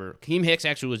 That's whatever. Akeem Hicks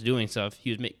actually was doing stuff.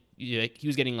 He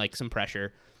was getting some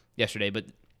pressure yesterday, but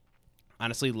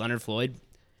honestly, Leonard Floyd,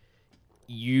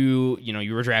 you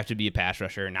were drafted to be a pass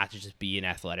rusher, not to just be an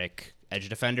athletic edge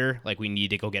defender. We need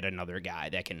to go get another guy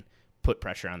that can put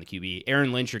pressure on the QB.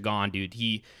 Aaron Lynch, you're gone, dude.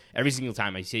 Every single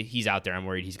time I see he's out there, I'm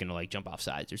worried he's gonna jump off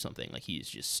sides or something. He's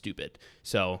just stupid.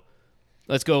 So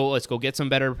let's go get some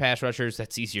better pass rushers.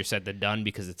 That's easier said than done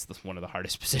because it's one of the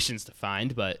hardest positions to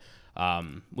find, but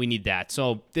we need that.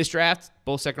 So this draft,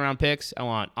 both second-round picks, I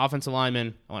want offensive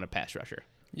lineman, I want a pass rusher.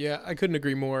 Yeah, I couldn't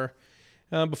agree more.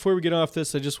 Before we get off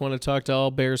this, I just want to talk to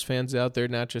all Bears fans out there,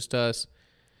 not just us.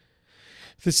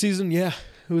 This season, it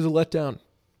was a letdown.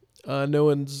 No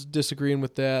one's disagreeing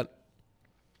with that.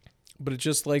 But it's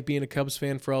just like being a Cubs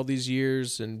fan for all these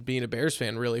years and being a Bears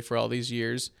fan really for all these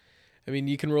years. I mean,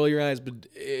 you can roll your eyes, but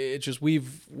it's just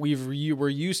we're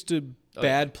used to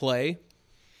bad play,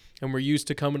 and we're used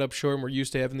to coming up short, and we're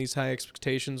used to having these high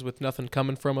expectations with nothing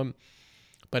coming from them.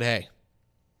 But hey,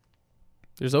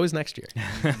 there's always next year.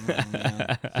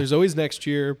 There's always next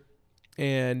year,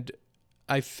 and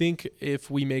I think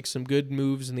if we make some good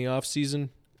moves in the offseason,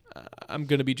 I'm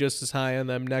going to be just as high on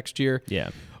them next year. Yeah.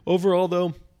 Overall,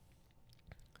 though,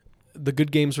 the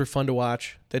good games were fun to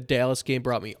watch. That Dallas game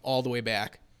brought me all the way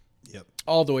back. Yep.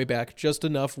 All the way back, just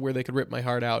enough where they could rip my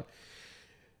heart out.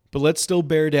 But let's still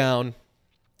bear down,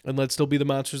 and let's still be the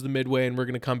monsters of the Midway, and we're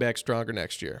going to come back stronger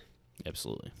next year.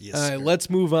 Absolutely. Yes, All right, let's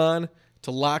move on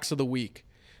to locks of the week.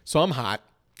 So I'm hot.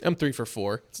 I'm 3 for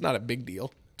 4. It's not a big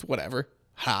deal. It's whatever.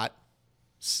 Hot,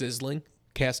 sizzling,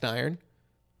 cast iron,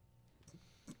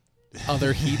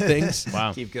 other heat things.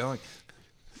 Wow. Keep going.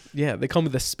 Yeah, they call me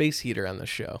the space heater on this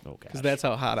show Oh, because gosh. that's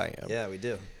how hot I am. Yeah, we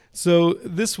do. So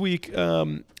this week,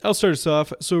 I'll start us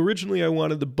off. So originally I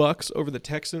wanted the Bucks over the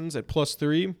Texans at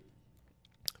 +3,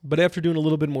 but after doing a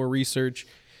little bit more research,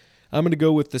 I'm going to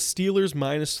go with the Steelers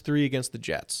 -3 against the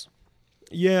Jets.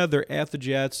 Yeah, they're at the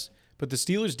Jets, but the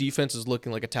Steelers' defense is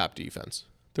looking like a top defense.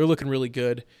 They're looking really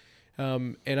good,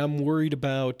 and I'm worried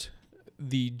about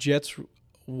the Jets'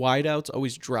 wideouts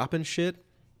always dropping shit.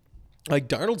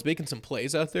 Darnold's making some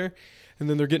plays out there, and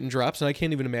then they're getting drops, and I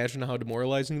can't even imagine how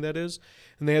demoralizing that is.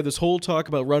 And they had this whole talk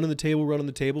about running the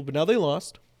table, but now they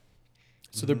lost.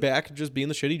 So they're back just being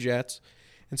the shitty Jets.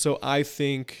 And so I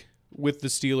think with the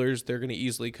Steelers, they're going to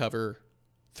easily cover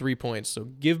 3 points. So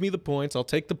give me the points. I'll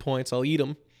take the points. I'll eat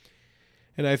them.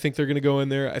 And I think they're going to go in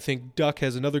there. I think Duck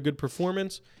has another good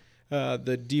performance.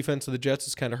 The defense of the Jets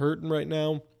is kind of hurting right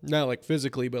now. Not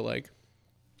physically, but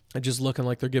just looking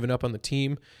like they're giving up on the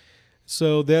team.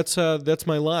 So that's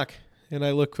my lock. And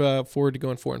I look forward to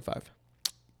going 4 and 5.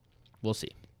 We'll see.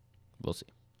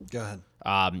 Go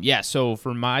ahead. So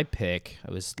for my pick,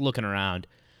 I was looking around.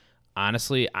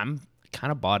 Honestly, I'm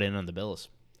kind of bought in on the Bills.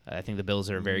 I think the Bills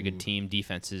are a very good team.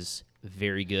 Defense is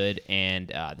very good,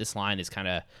 and this line is kind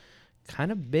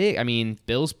of big. I mean,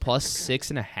 Bills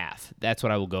 +6.5. That's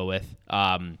what I will go with.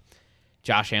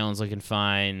 Josh Allen's looking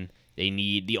fine.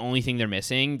 The only thing they're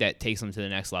missing that takes them to the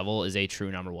next level is a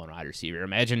true number 1 wide receiver.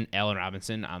 Imagine Allen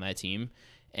Robinson on that team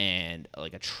and a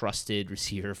trusted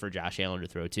receiver for Josh Allen to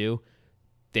throw to.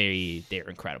 They're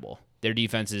incredible. Their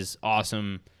defense is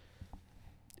awesome.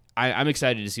 I'm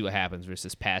excited to see what happens versus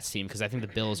this Pats team because I think the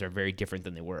Bills are very different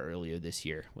than they were earlier this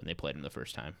year when they played them the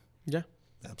first time. Yeah.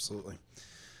 Absolutely.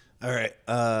 All right.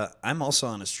 I'm also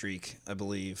on a streak, I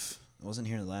believe. I wasn't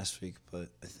here last week, but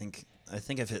I think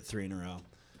I've hit 3 in a row.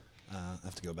 I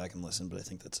have to go back and listen, but I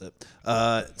think that's it.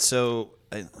 So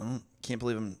I can't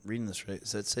believe I'm reading this right.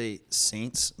 Does that say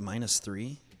Saints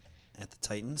 -3 at the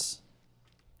Titans?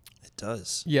 It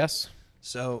does. Yes.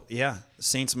 So yeah,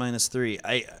 Saints -3.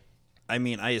 I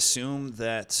mean, I assume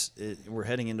that we're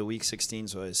heading into Week 16,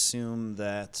 so I assume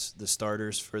that the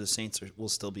starters for the Saints will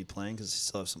still be playing because they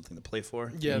still have something to play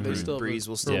for. Yeah, they still have Breeze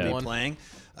will still be playing.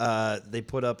 They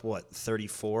put up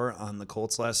 34 on the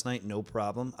Colts last night, no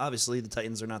problem. Obviously, the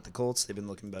Titans are not the Colts; they've been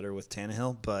looking better with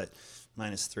Tannehill, but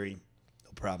 -3,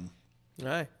 no problem. All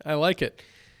right. I like it.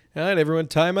 All right, everyone,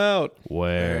 time out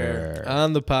Where?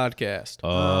 on the podcast.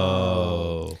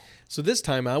 Oh. So this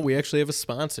time out, we actually have a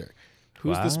sponsor.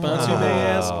 Who's the sponsor, you may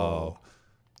ask?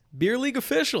 Beer League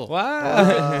Official.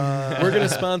 Wow. We're going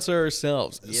to sponsor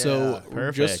ourselves. Yeah, so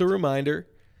perfect. just a reminder,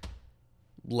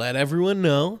 let everyone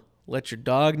know. Let your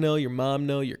dog know, your mom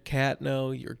know, your cat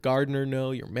know, your gardener know,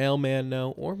 your mailman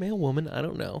know, or mailwoman, I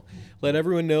don't know. Let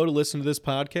everyone know to listen to this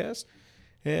podcast,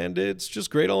 and it's just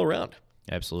great all around.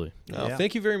 Absolutely. Yeah.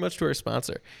 Thank you very much to our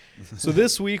sponsor. So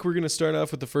this week, we're going to start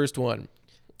off with the first one.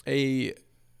 A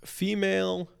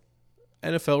female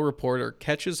NFL reporter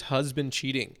catches husband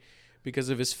cheating because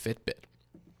of his Fitbit.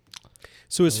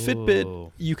 So his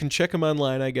Fitbit, you can check him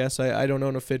online, I guess. I don't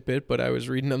own a Fitbit, but I was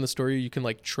reading on the story, you can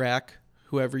like track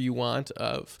whoever you want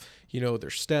of, their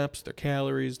steps, their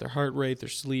calories, their heart rate, their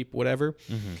sleep, whatever.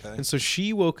 Okay. And so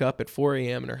she woke up at 4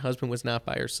 a.m. and her husband was not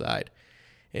by her side.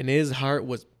 And his heart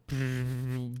was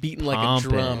beating like a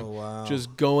Pumping. drum, Oh, wow.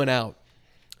 just going out.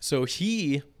 So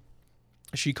she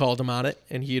called him on it,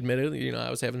 and he admitted, I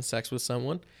was having sex with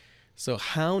someone. So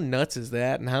how nuts is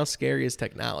that, and how scary is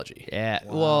technology? Yeah.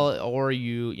 Well, or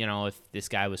if this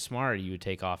guy was smart, you would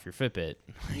take off your Fitbit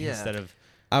instead of.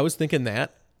 I was thinking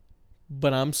that,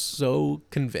 but I'm so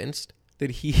convinced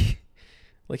that he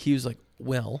was like,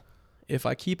 well, if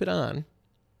I keep it on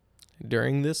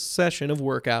during this session of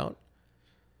workout,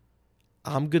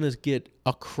 I'm going to get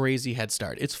a crazy head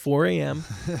start. It's 4 a.m.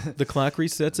 The clock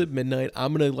resets at midnight.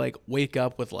 I'm going to wake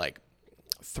up with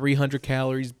 300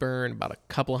 calories burned, about a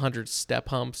couple of hundred step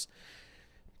humps.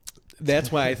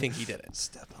 That's why I think he did it.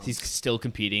 He's still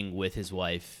competing with his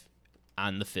wife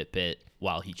on the Fitbit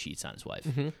while he cheats on his wife.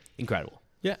 Incredible.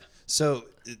 Yeah. So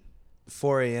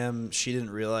 4 a.m. she didn't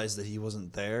realize that he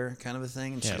wasn't there, kind of a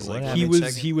thing. And Yeah, she's what like, happened? He "Let me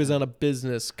was check he it." was on a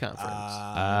business conference.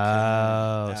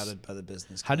 Outed by the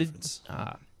business How did? conference.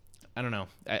 I don't know.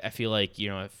 I feel like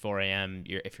at 4 a.m.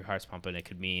 If your heart's pumping, it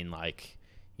could mean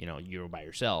you're by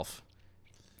yourself.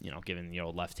 Giving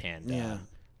left hand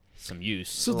some use.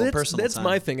 So little that's personal time.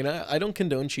 my thing, and I don't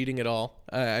condone cheating at all.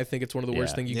 I think it's one of the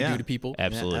worst Yeah. things you can Yeah. do to people.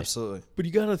 Absolutely. Yeah, absolutely. But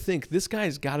you got to think, this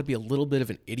guy's got to be a little bit of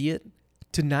an idiot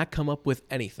to not come up with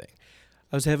anything.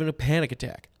 I was having a panic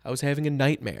attack. I was having a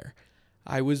nightmare.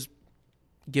 I was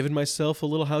giving myself a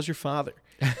little "how's your father?"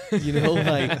 I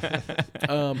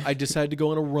decided to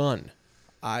go on a run.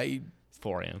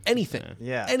 4 a.m. Anything.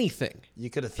 Yeah. Anything. You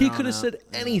could have. He could have said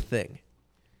anything.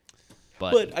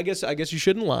 But I guess you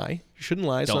shouldn't lie. You shouldn't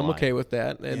lie, so Don't I'm lie. okay with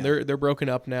that. And Yeah. they're broken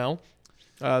up now.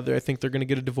 I think they're going to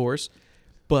get a divorce.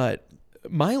 But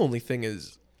my only thing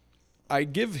is, I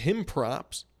give him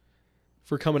props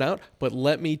for coming out. But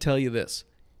let me tell you this: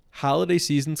 holiday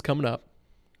season's coming up.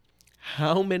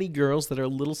 How many girls that are a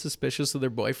little suspicious of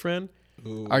their boyfriend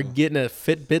are getting a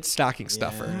Fitbit stocking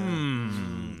stuffer?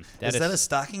 Is that a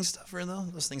stocking stuffer though?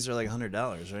 Those things are like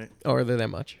 $100, right? Or are they that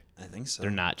much? I think so. They're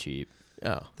not cheap.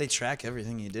 Oh, They track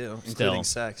everything you do, Still. including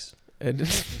sex. and,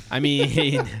 I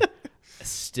mean,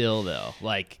 still though,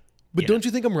 but don't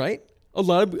you think I'm right? A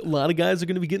lot of guys are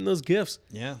going to be getting those gifts.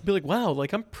 Yeah. Be like, wow,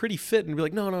 I'm pretty fit, and be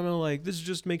like, no, this is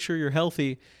just make sure you're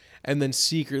healthy. And then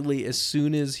secretly, as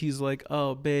soon as he's like,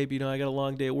 oh, babe, I got a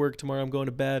long day at work tomorrow, I'm going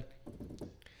to bed.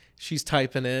 She's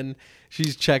typing in,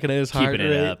 she's checking his heart keeping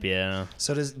rate. it up, yeah.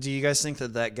 So do you guys think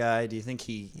that guy? Do you think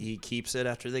he keeps it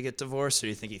after they get divorced, or do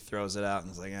you think he throws it out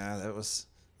and is like,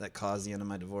 that caused the end of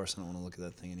my divorce. I don't want to look at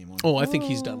that thing anymore. Oh, I think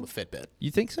he's done with Fitbit. You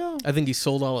think so? I think he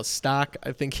sold all his stock.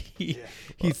 I think he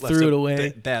Left threw it a away.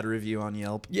 Bad review on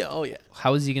Yelp. Yeah, oh yeah.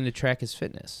 How is he going to track his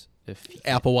fitness?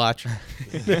 Apple Watch. He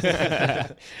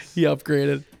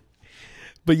upgraded.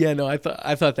 But yeah, no, I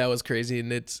thought that was crazy,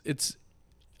 and it's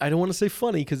I don't want to say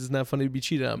funny because it's not funny to be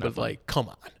cheated on, but like, come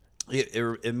on. It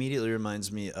immediately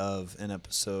reminds me of an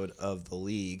episode of The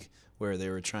League where they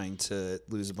were trying to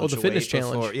lose a bunch the of fitness weight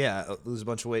challenge. before, lose a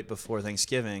bunch of weight before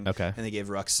Thanksgiving. Okay. And they gave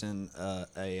Ruxin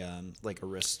a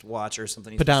wrist watch or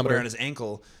something. He was supposed to Pedometer. wear on his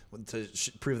ankle to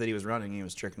prove that he was running. He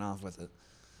was jerking off with it.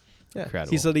 Yeah.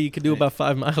 Incredible. He said he could do about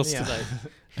 5 miles Yeah. tonight.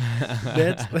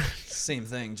 That's Same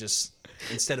thing, just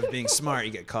instead of being smart,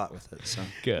 you get caught with it. So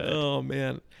Good. Oh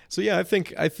man. So yeah, I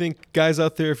think guys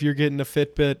out there, if you're getting a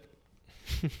Fitbit,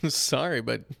 sorry,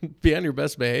 but be on your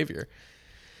best behavior.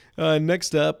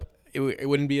 Next up, it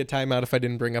wouldn't be a timeout if I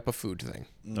didn't bring up a food thing.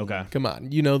 Okay. Come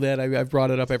on, you know that I've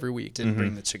brought it up every week. didn't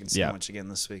bring the chicken sandwich again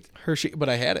this week. Hershey, but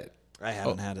I had it. I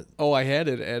haven't had it. Oh, I had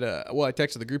it at I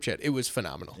texted the group chat. It was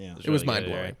phenomenal. Yeah. It was really mind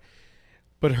good, blowing. right?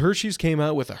 But Hershey's came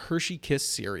out with a Hershey Kiss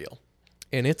cereal,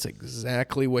 and it's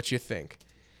exactly what you think.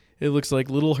 It looks like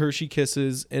little Hershey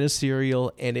Kisses in a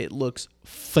cereal, and it looks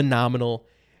phenomenal.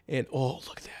 And oh,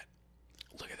 look at that!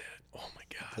 Look at that! Oh my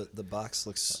god! The box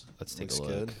looks. Let's take looks a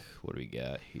look. good. What do we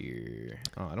got here?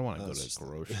 Oh, I don't want to go it's to just-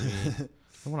 grocery.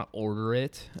 I want to order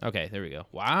it. Okay, there we go.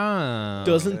 Wow.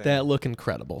 Doesn't that look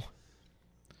incredible?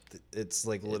 It's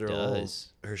like It literal does.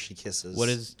 Hershey Kisses. What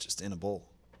is- just in a bowl?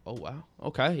 Oh wow.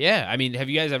 Okay. Yeah. I mean, have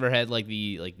you guys ever had like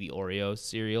the Oreo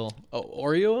cereal? Oh,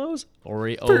 Oreos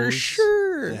Oreos. for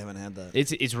sure. I haven't had that.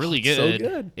 It's really good. so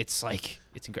good. It's like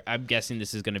I'm guessing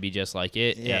this is going to be just like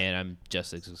it, Yeah. and I'm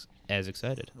just as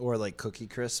excited. Or like Cookie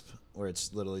Crisp, where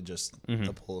it's literally just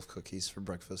a bowl of cookies for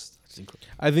breakfast.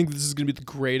 I think this is gonna be the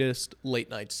greatest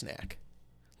late night snack.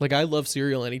 Like I love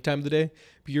cereal any time of the day,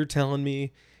 but you're telling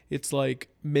me it's like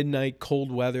midnight,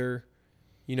 cold weather.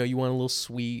 You know, you want a little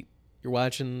sweet. You're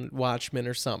watching Watchmen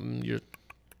or something. You're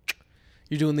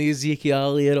doing the Ezekiel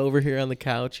Elliott over here on the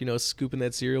couch. You know, scooping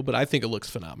that cereal. But I think it looks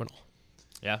phenomenal.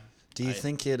 Yeah. Do you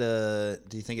think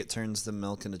it turns the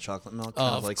milk into chocolate milk,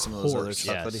 kind Of of like some of those other course.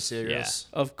 chocolatey Yes, cereals?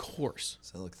 Of course,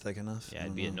 Does that look thick enough? Yeah, I I'd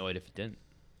don't be know. annoyed if it didn't.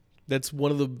 that's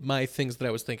one of my things that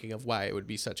I was thinking of why it would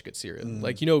be such a good cereal. Mm.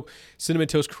 Like, you know, Cinnamon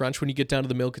Toast Crunch. When you get down to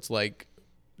the milk, it's like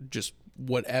just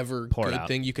whatever Pour it good out.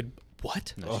 thing you could.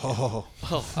 What? Oh,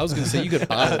 Oh, I was gonna say you could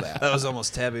bottle that. that was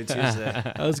almost Taboo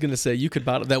Tuesday. I was gonna say you could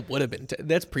bottle that. Would have been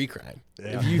that's pre-crime.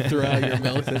 Yeah. If you throw out your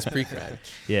milk, that's pre-crime.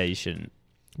 Yeah, you shouldn't.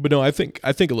 But no, I think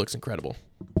it looks incredible.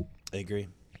 I agree.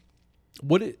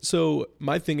 So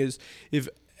my thing is, if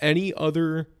any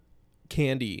other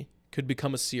candy could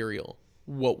become a cereal,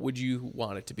 what would you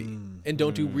want it to be? And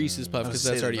don't do Reese's Puffs I was because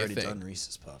gonna that's say already a they've thing. done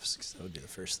Reese's Puffs because that would be the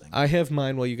first thing. I have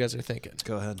mine while you guys are thinking.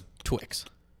 Go ahead. Twix.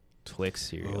 Twix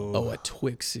cereal. Oh, a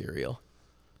Twix cereal.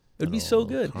 It'd be so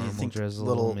good. Do you Caramel think drizzle,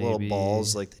 little maybe.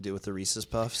 balls like they do with the Reese's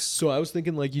Puffs? So I was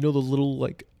thinking, like, you know, the little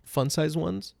like fun size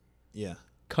ones. Yeah.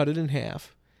 Cut it in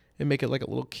half and make it like a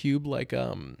little cube, like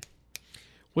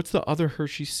what's the other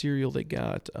Hershey cereal they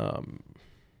got? The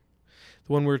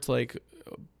one where it's like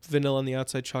vanilla on the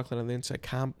outside, chocolate on the inside.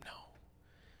 No,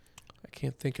 I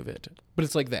can't think of it, but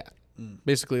it's like that,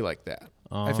 basically like that.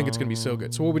 I think it's gonna be so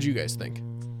good. So what would you guys think?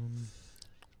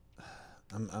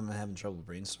 I'm having trouble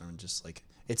brainstorming. Just like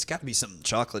it's got to be something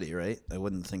chocolatey, right? I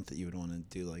wouldn't think that you would want to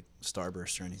do like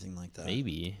Starburst or anything like that.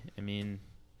 Maybe. I mean,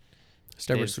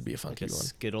 Starburst would be a funky like a one.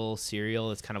 Skittle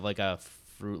cereal. It's kind of like a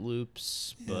Fruit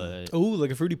Loops, but Oh,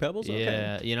 like a Fruity Pebbles. Okay.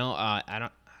 yeah, you know, I'm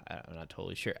not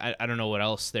totally sure. I don't know what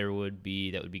else there would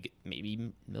be that would be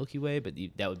maybe Milky Way, but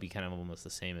that would be kind of almost the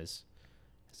same as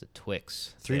a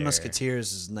Twix. Three there.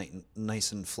 Musketeers is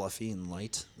nice and fluffy and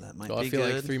light. That might Oh, be I feel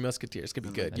good. like Three Musketeers could be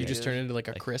That good. might You be just good. turn it into like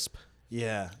a crisp.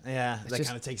 Yeah. That just-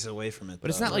 kind of takes it away from it. But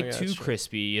it's though. not like yeah, too that's true.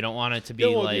 crispy. You don't want it to be Yeah,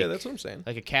 well, like yeah, that's what I'm saying.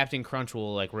 like a Captain Crunch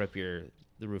will like rip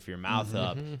the roof of your mouth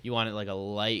up. You want it like a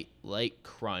light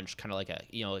crunch, kind of like a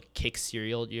like Kick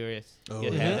cereal. You have yeah.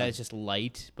 that. It's just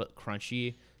light but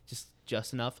crunchy,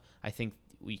 just enough. I think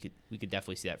we could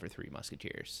definitely see that for Three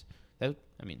Musketeers. That'd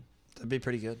That'd be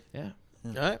pretty good. yeah.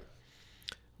 All right.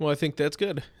 Well, I think that's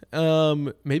good.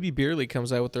 Maybe Beer League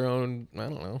comes out with their own. I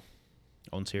don't know.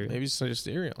 Own cereal. Maybe it's just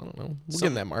cereal. I don't know. We'll get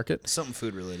in that market. Something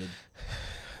food related.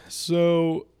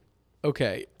 So,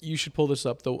 okay, you should pull this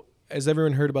up. Though, has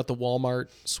everyone heard about the Walmart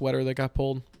sweater that got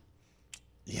pulled?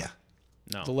 Yeah.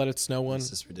 No. The Let It Snow one.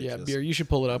 This is Yeah, ridiculous. Beer. You should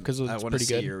pull it up because I it's want to pretty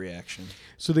see good. your reaction.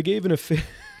 So they gave an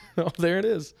oh, there it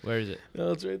is. Where is it?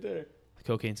 Oh, it's right there.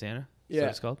 Cocaine Santa? Is that Yeah. what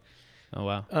it's called? Oh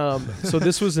wow. So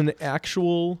this was an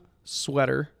actual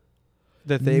sweater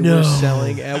that they were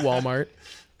selling at Walmart.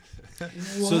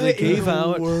 So they gave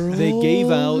out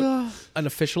an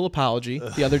official apology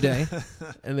the other day,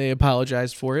 and they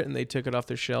apologized for it, and they took it off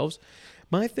their shelves.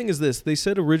 My thing is this: they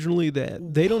said originally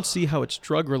that they don't see how it's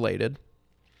drug related,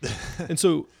 and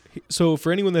so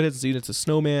for anyone that hasn't seen, it's a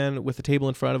snowman with a table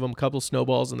in front of him, a couple of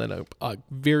snowballs, and then a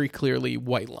very clearly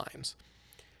white lines.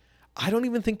 I don't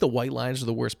even think the white lines are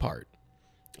the worst part.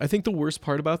 I think the worst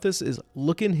part about this is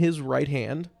look in his right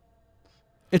hand.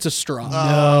 It's a straw.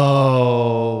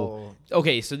 Oh.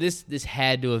 Okay, so this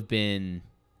had to have been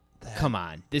Come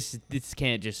on, this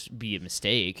can't just be a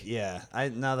mistake. Yeah,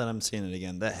 now that I'm seeing it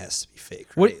again, that has to be fake.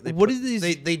 What- Right? what is these-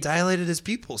 They dilated his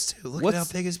pupils too. Look at how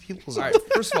big his pupils All are.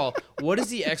 right, first of all, what is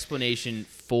the explanation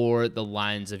for the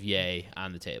lines of yay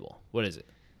on the table? What is it?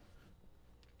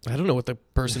 I don't know what the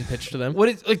person pitched to them. What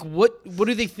is like what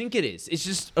do they think it is? It's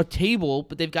just a table,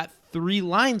 but they've got 3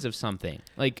 lines of something.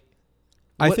 Like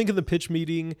I what- think in the pitch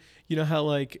meeting, you know how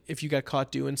like if you got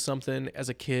caught doing something as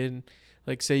a kid,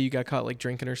 like say you got caught like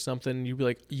drinking or something, you'd be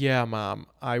like, "Yeah, mom,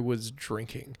 I was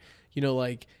drinking." You know,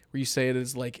 like where you say it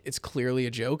as like it's clearly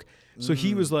a joke. So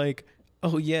he was like,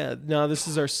 "Oh yeah, no, this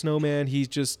is our snowman. He's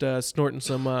just snorting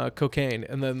some cocaine."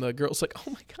 And then the girl's like, "Oh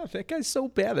my god, that guy's so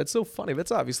bad. That's so funny.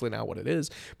 That's obviously not what it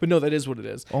is." But no, that is what it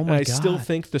is. Oh And my I still God.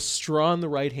 think the straw in the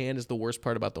right hand is the worst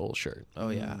part about the whole shirt. oh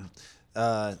yeah.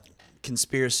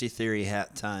 Conspiracy theory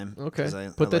hat time. Okay.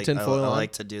 'Cause Put that like, tinfoil I on.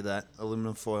 like to do that.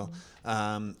 Aluminum foil.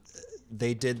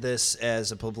 They did this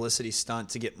as a publicity stunt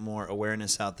to get more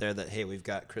awareness out there that, hey, we've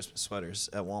got Christmas sweaters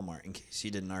at Walmart, in case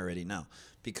you didn't already know.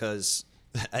 Because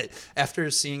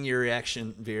after seeing your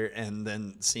reaction, Veer, and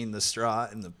then seeing the straw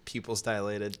and the pupils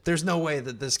dilated, there's no way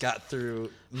that this got through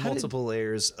multiple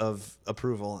layers of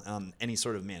approval on any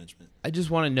sort of management. I just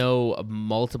want to know a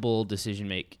multiple decision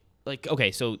make. Like,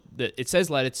 okay, so it says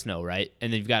 "Let it snow," right?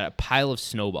 And then you've got a pile of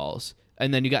snowballs,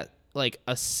 and then you got like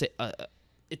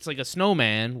it's like a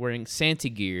snowman wearing Santa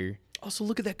gear, Also,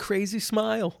 look at that crazy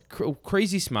smile.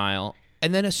 crazy smile,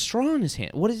 and then a straw in his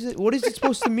hand. What is it? What is it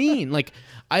supposed to mean? Like,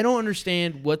 I don't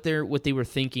understand what they were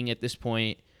thinking at this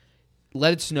point.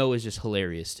 Let it snow is just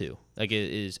hilarious too. Like,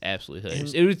 it is absolutely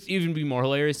hilarious. It would even be more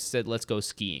hilarious if it said "Let's go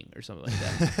skiing" or something like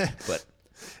that. But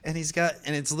And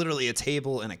it's literally a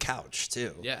table and a couch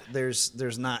too. Yeah.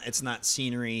 It's not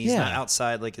scenery. He's Yeah. not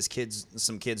outside like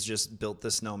some kids just built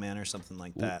the snowman or something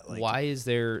like that. Like, why is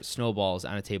there snowballs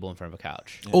on a table in front of a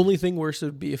couch? Only thing worse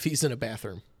would be if he's in a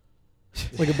bathroom,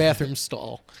 like a bathroom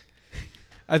stall.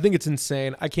 I think it's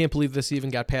insane. I can't believe this even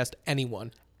got past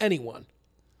anyone.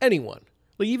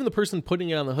 Like even the person putting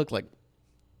it on the hook, like,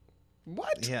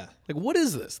 what? Yeah. Like, what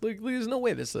is this? Like, there's no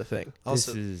way this is a thing.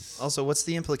 Also, what's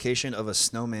the implication of a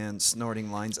snowman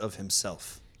snorting lines of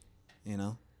himself? You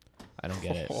know? I don't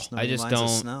get it. I Snorting just lines of don't.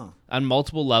 snow. On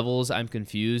multiple levels, I'm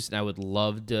confused, and I would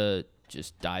love to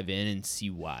just dive in and see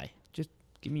why. Just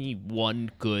give me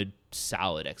one good,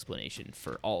 solid explanation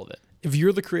for all of it. If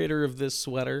you're the creator of this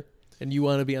sweater and you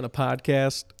want to be on a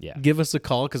podcast, Yeah. give us a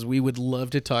call because we would love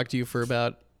to talk to you for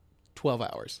about 12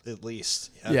 hours. At least.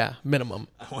 Yeah, minimum.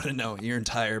 I want to know your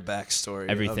entire backstory.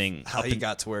 Everything Of how up you in-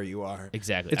 got to where you are.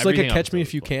 Exactly. It's like a Everything catch up me until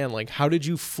if you this point. can. Like, how did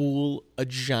you fool a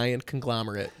giant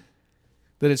conglomerate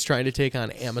that it's trying to take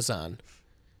on Amazon?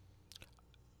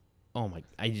 Oh my!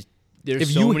 There's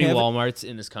If so you many haven't- WalMarts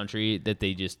in this country that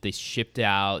they shipped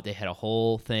out. They had a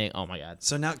whole thing. Oh my god!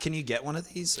 So now, can you get one of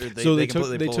these? Or So they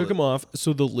completely took pulled them it? off.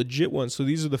 So the legit ones. So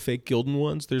these are the fake Gildan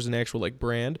ones. There's an actual like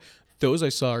brand. Those I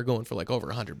saw are going for like over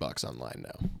 $100 online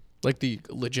now. Like the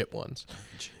legit ones.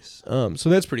 Jeez. So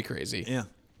that's pretty crazy. Yeah.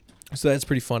 So that's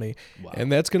pretty funny. Wow.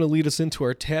 And that's going to lead us into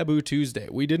our Taboo Tuesday.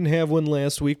 We didn't have one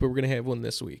last week, but we're going to have one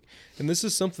this week. And this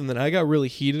is something that I got really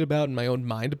heated about in my own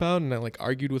mind about, and I like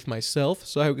argued with myself.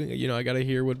 So I got to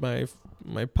hear what my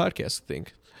podcast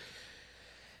think.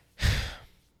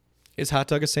 Is hot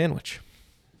dog a sandwich?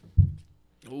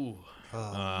 Ooh.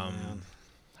 Oh, man.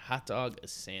 Hot dog, a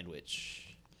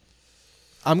sandwich.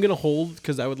 I'm going to hold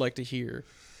because I would like to hear,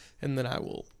 and then I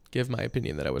will give my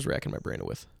opinion that I was racking my brain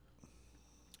with.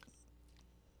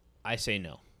 I say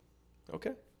no.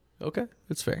 Okay.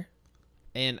 That's fair.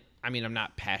 And I mean, I'm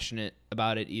not passionate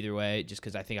about it either way, just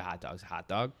because I think a hot dog's a hot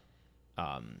dog.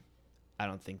 I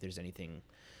don't think there's anything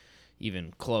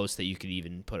even close that you could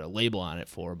even put a label on it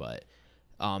for. But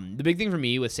the big thing for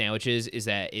me with sandwiches is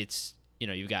that it's,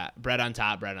 you've got bread on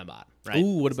top, bread on bottom, right?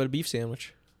 Ooh, what about a beef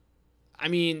sandwich? I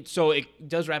mean, so it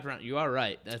does wrap around. You are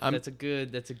right. That's a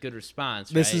good response.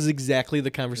 This right? is exactly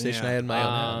the conversation Yeah. I had in my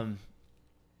own head.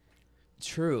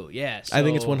 True. Yeah. I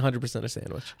think it's so- 100% a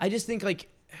sandwich. I just think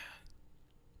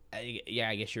I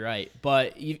guess you're right.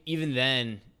 But even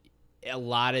then, a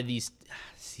lot of these.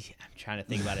 See, I'm trying to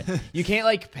think about it. You can't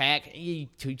like pack. You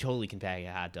totally can pack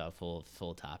a hot dog full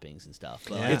of toppings and stuff.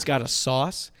 But Yeah. It's got a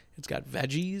sauce. It's got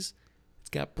veggies. It's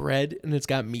got bread, and it's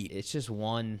got meat. it's just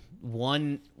one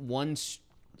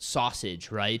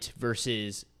sausage, right?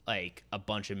 Versus like a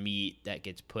bunch of meat that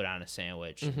gets put on a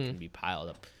sandwich and can be piled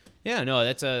up. Yeah, no,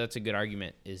 that's a good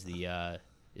argument. Is the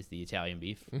Italian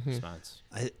beef response?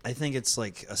 I think it's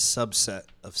like a subset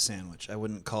of sandwich. I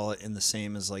wouldn't call it in the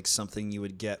same as like something you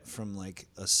would get from like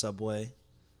a Subway.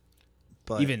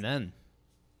 But Even then,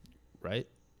 right?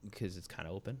 Because it's kind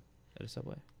of open at a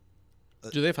Subway.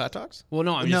 Do they have hot dogs? Well,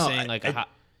 no, I'm just No, saying like I-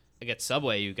 like at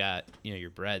Subway, you got your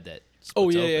bread that. Oh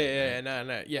splits yeah, open, yeah, right?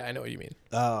 no, yeah. I know what you mean.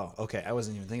 Oh, okay. I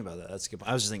wasn't even thinking about that. That's a good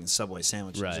point. I was just thinking Subway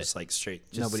sandwich, Right. just like straight.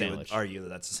 Just nobody sandwich. would argue that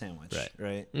that's a sandwich, Right.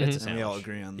 Right. It's a And we all sandwich.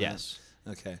 agree on that. Yes.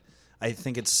 Okay. I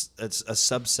think it's a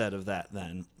subset of that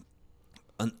then,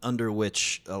 under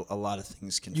which a lot of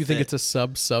things can. You think fit. it's a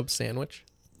sub Mm-hmm. sandwich?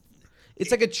 It's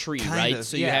like a tree, Kind right? of,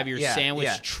 So you yeah, have your yeah, sandwich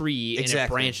yeah. tree, and it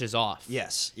Exactly. branches off.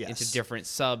 Yes. Into different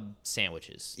sub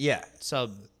sandwiches. Yeah.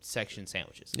 Subsection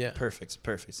sandwiches. Yeah. Perfect.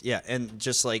 Yeah, and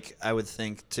just like I would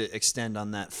think to extend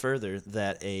on that further,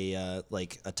 that a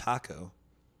like a taco,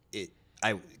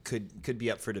 could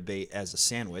be up for debate as a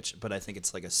sandwich, but I think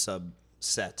it's like a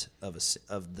subset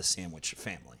of the sandwich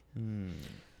family.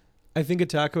 I think a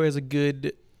taco has a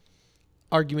good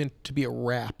argument to be a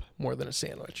wrap more than a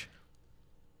sandwich.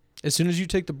 As soon as you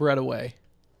take the bread away,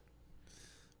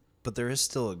 But there is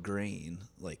still a grain.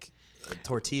 Like a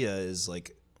tortilla is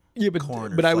like yeah,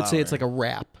 corn or but I would say it's flour. like a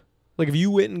wrap. Like if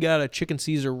you went and got a chicken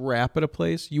Caesar wrap at a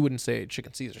place, you wouldn't say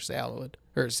chicken Caesar salad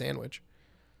or a sandwich.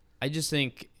 I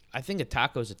think a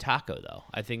taco is a taco, though.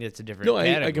 I think it's a different. No, I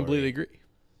category. completely agree.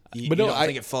 You, But you no, don't I-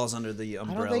 think it falls under the I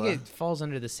umbrella. don't think it falls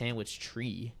under the sandwich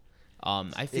tree.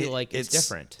 I feel like it's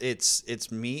different.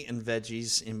 It's meat and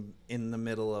veggies in the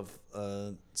middle of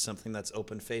something that's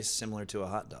open faced, similar to a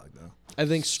hot dog, though. I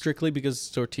think strictly because it's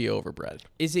tortilla over bread.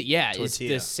 Is it? Yeah. It's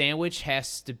Tortilla. the sandwich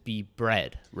has to be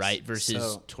bread, right? Versus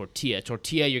So- tortilla.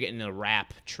 Tortilla, you're getting a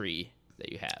wrap tree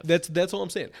that you have. That's all I'm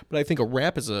saying. But I think a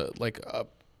wrap is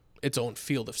its own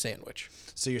field of sandwich.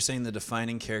 So you're saying the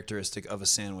defining characteristic of a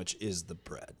sandwich is the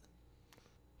bread.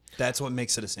 That's what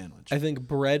makes it a sandwich. I think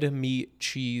bread, meat,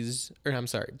 cheese, or I'm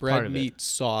sorry, Part bread, of it. meat,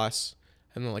 sauce,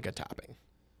 and then like a topping.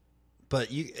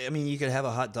 But you could have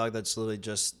a hot dog that's literally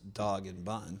just dog and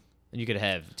bun. And you could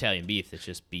have Italian beef that's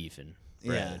just beef and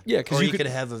bread. Yeah, 'cause or you you could- could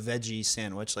have a veggie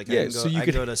sandwich. Like Yeah, I can so go, you I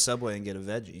could- go to Subway and get a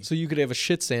veggie. So you could have a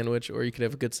shit sandwich or you could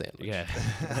have a good sandwich. Yeah.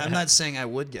 I'm not saying I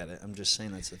would get it. I'm just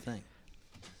saying that's the thing.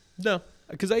 No,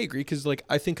 because I agree. Because like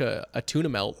I think a tuna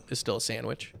melt is still a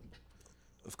sandwich.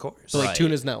 Of course. But like Right.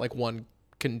 tuna's not like one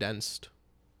condensed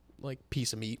like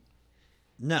piece of meat.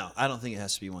 No, I don't think it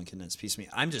has to be one condensed piece of meat.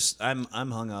 I'm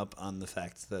hung up on the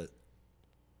fact that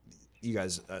you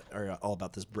guys are all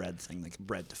about this bread thing. Like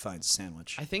bread defines a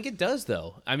sandwich. I think it does,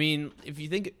 though. I mean, if you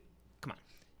think, come on,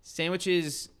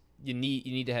 sandwiches, you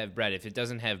need to have bread. If it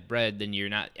doesn't have bread, then you're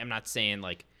not. I'm not saying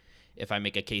like, if I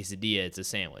make a quesadilla, it's a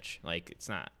sandwich. Like it's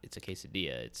not. It's a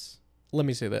quesadilla. It's Let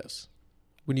me say this: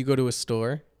 when you go to a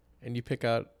store and you pick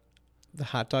out the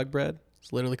hot dog bread,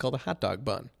 it's literally called a hot dog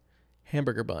bun,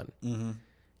 hamburger bun. Mm-hmm.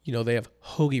 You know, they have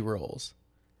hoagie rolls,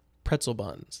 pretzel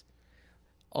buns,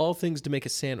 all things to make a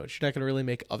sandwich. You're not going to really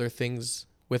make other things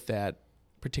with that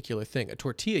particular thing. A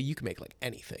tortilla, you can make like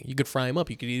anything. You could fry them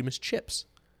up. You could eat them as chips.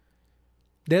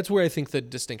 That's where I think the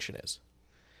distinction is.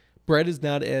 Bread is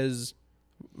not as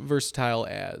versatile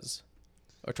as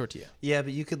a tortilla. Yeah,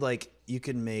 but you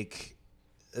could make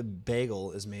a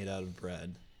bagel is made out of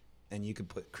bread, and you could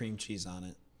put cream cheese on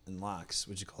it and lox.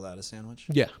 Would you call that a sandwich?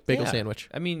 Yeah, bagel Yeah. sandwich.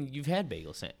 I mean, you've had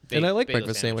bagel And I like bagel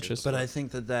breakfast sandwiches. But I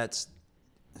think that's.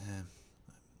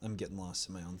 I'm getting lost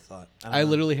in my own thought. don't I know.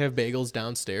 literally have bagels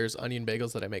downstairs, onion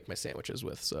bagels that I make my sandwiches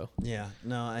with. So Yeah.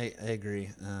 No, I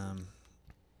agree.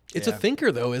 it's Yeah. a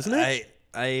thinker, though, isn't it?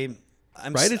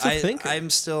 I'm Right, it's a I, thinker. I'm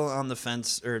still on the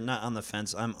fence, or not on the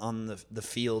fence. I'm on the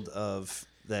field of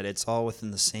that. It's all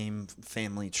within the same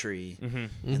family tree,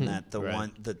 and that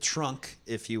Right. the trunk,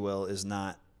 if you will, is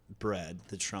not bread.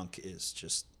 The trunk is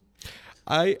just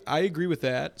I agree with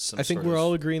that. Some I think sort we're of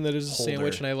all agreeing that it's a holder.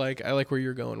 sandwich, and I like where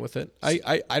you're going with it.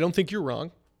 I don't think you're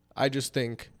wrong. I just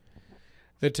think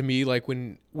that to me, like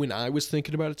when I was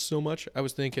thinking about it so much, I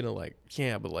was thinking of like,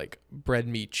 yeah, but like bread,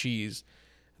 meat, cheese.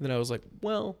 And then I was like,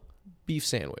 well, beef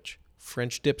sandwich,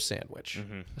 French dip sandwich,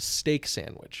 a steak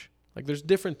sandwich. Like there's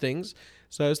different things.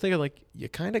 So I was thinking like you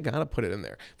kind of got to put it in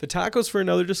there. The tacos for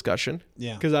another discussion.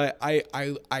 Yeah. Because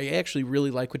I actually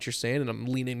really like what you're saying, and I'm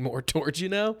leaning more towards you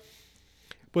now.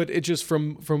 But it just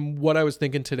from what I was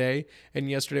thinking today and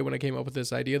yesterday when I came up with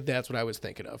this idea, that's what I was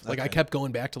thinking of. Like I Okay. kept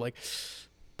going back to like,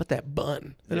 but that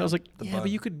bun, and I was like, the yeah, bun.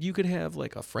 but you could have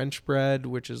like a French bread,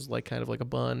 which is like kind of like a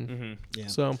bun. yeah.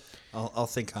 So I'll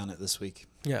think on it this week.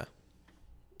 yeah,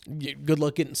 good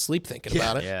luck getting sleep thinking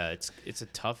about it. Yeah, it's a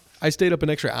tough. I stayed up an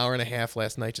extra hour and a half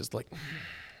last night, just like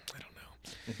I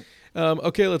don't know.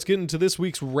 Okay, let's get into this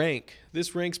week's rank.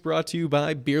 This rank's brought to you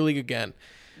by Beer League again.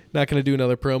 Not going to do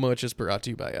another promo. It's just brought to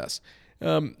you by us.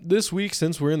 This week,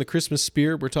 since we're in the Christmas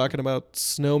spirit, we're talking about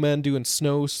snowmen doing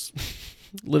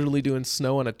literally doing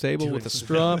snow on a table with a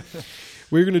straw.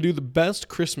 We're going to do the best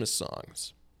Christmas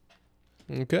songs.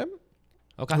 Okay?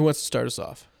 Okay. Who wants to start us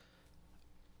off?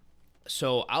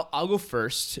 So I'll go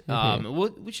first.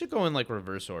 We should go in like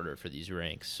reverse order for these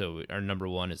ranks. So our number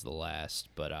 1 is the last,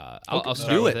 but I'll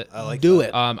start do with it. it. I like Do that.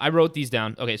 it. I wrote these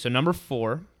down. Okay, so number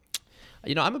 4.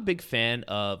 I'm a big fan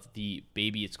of the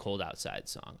 "Baby It's Cold Outside"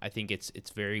 song. I think it's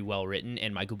very well written,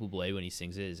 and Michael Bublé when he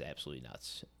sings it is absolutely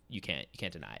nuts. You can't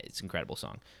deny it. It's an incredible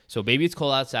song. So "Baby It's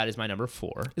Cold Outside" is my number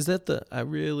 4. Is that the I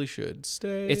really should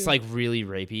stay? It's like really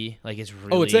rapey. Like it's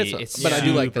really. Oh, it's that song. It's But I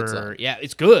do like that super- song. Yeah,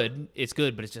 it's good. It's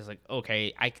good, but it's just like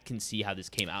okay, I can see how this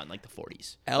came out in like the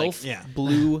 40s. Elf yeah.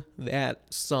 blew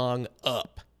that song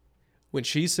up. When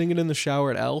she's singing in the shower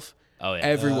at Elf, Oh yeah,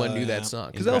 everyone knew yeah. that song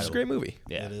because Elf's a great movie.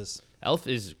 yeah. It is. Elf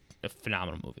is a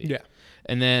phenomenal movie. Yeah.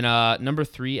 And then number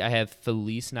 3, I have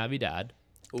Feliz Navidad.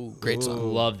 Ooh, great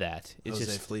song. Love that. It's Jose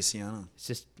just Feliciano. it's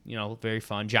just very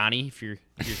fun. Johnny, if you're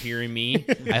hearing me,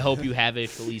 I hope you have a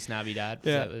Feliz Navidad.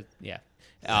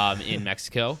 In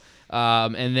Mexico.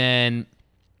 And then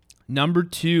number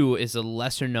 2 is a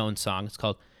lesser known song. It's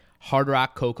called Hard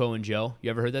Rock Coco and Joe.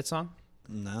 You ever heard that song?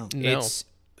 No. No. It's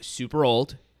super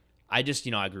old. I just,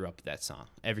 I grew up with that song.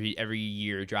 Every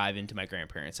year, drive into my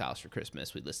grandparents' house for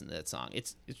Christmas, we'd listen to that song.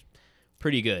 It's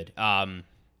pretty good.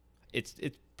 It's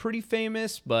pretty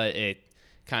famous, but it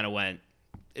kind of went.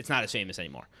 It's not as famous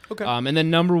anymore. Okay. And then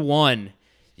number 1,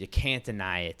 you can't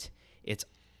deny it. It's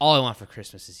 "All I Want for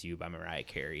Christmas Is You" by Mariah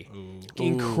Carey.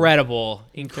 Incredible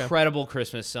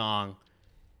Christmas song.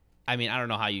 I mean, I don't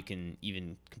know how you can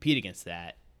even compete against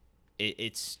that.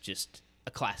 It's just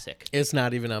a classic. It's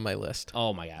not even on my list.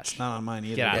 Oh my gosh. Not on mine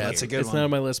either. Get out but of that's a here. good It's one. not on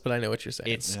my list, but I know what you're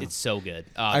saying. It's so good.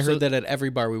 I heard that at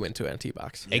every bar we went to at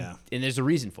T-Box. Yeah. and there's a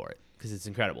reason for it because it's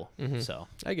incredible. Mm-hmm. So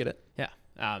I get it.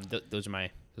 yeah, those are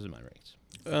my ranks.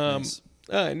 Nice.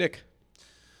 Nick,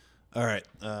 All right.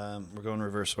 We're going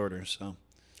reverse order. So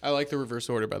I like the reverse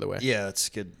order, by the way. yeah, that's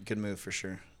good move for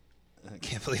sure. I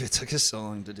can't believe it took us so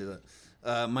long to do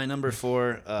that. My number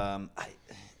 4.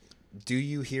 Do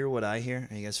you hear what I hear?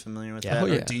 Are you guys familiar with Yeah. that? Oh, Or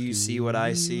yeah. do you see what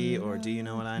I see? Or do you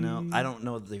know what I know? I don't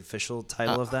know the official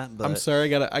title of that, but I'm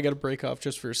sorry, I gotta break off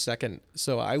just for a second.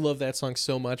 So I love that song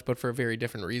so much, but for a very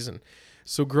different reason.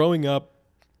 So growing up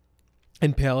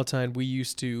in Palatine, we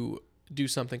used to do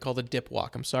something called a dip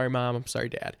walk. I'm sorry, Mom. I'm sorry,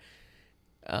 Dad.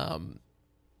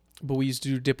 But we used to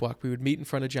do a dip walk. We would meet in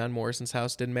front of John Morrison's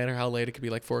house. Didn't matter how late. It could be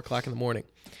like 4:00 in the morning.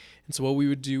 And so what we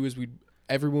would do is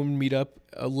everyone would meet up,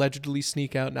 allegedly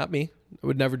sneak out. Not me. I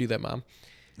would never do that, Mom.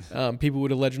 People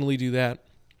would allegedly do that,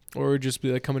 or just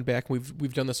be like coming back.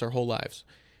 We've done this our whole lives.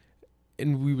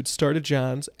 And we would start at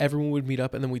John's. Everyone would meet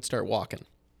up, and then we'd start walking.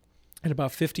 And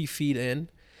about 50 feet in,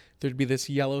 there'd be this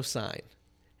yellow sign.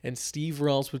 And Steve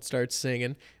Rawls would start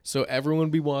singing. So everyone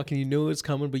would be walking. You knew it was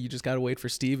coming, but you just got to wait for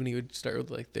Steve. And he would start with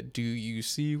like the, "Do you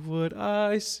see what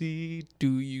I see?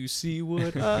 Do you see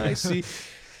what I see?"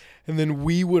 And then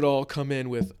we would all come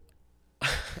in with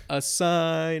a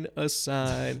sign,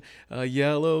 a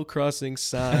yellow crossing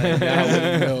sign. Now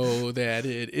we know that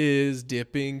it is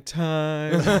dipping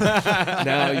time.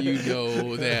 Now you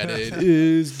know that it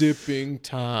is dipping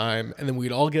time. And then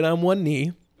we'd all get on one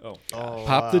knee,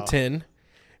 pop the tin,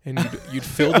 and you'd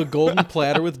fill the golden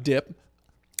platter with dip.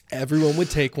 Everyone would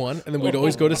take one, and then we'd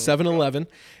always go to 7-Eleven.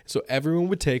 So everyone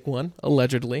would take one,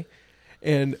 allegedly.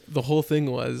 And the whole thing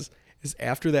is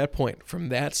after that point, from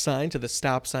that sign to the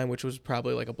stop sign, which was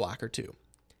probably like a block or two,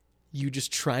 you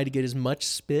just try to get as much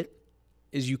spit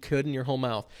as you could in your whole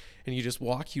mouth. And you just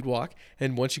you'd walk.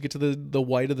 And once you get to the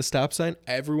white of the stop sign,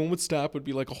 everyone would stop. Would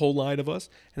be like a whole line of us.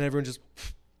 And everyone just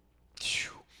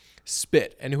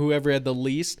spit. And whoever had the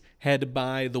least had to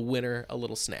buy the winner a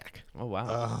little snack. Oh wow.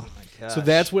 oh my god. So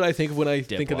that's what I think of when I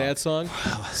think of walk. that song.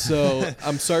 So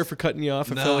I'm sorry for cutting you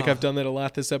off. I feel like I've done that a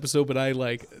lot this episode, but I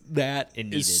like that It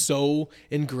is needed. so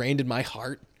ingrained in my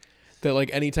heart that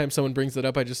like anytime someone brings it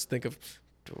up, I just think of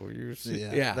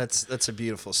yeah. That's a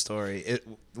beautiful story.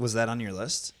 Was that on your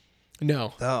list?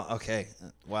 No, Oh, okay.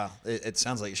 Wow. It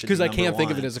sounds like it should because be I can't think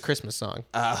of it number as a Christmas song.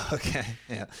 one. Okay.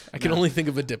 Yeah. I can only think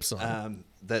of a dip song.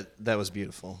 That was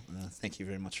beautiful. Thank you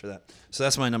very much for that. So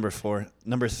that's my number 4.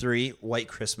 Number 3, White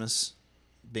Christmas,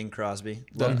 Bing Crosby.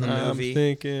 Love the I'm movie.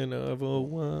 thinking of a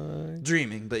wine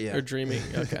Dreaming, but yeah. or dreaming.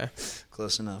 Okay.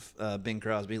 Close enough. Bing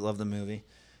Crosby, love the movie.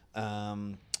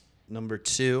 Number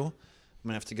 2, I'm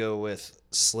gonna have to go with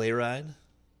Sleigh Ride.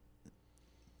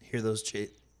 Hear those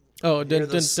Oh, Hear dun, dun,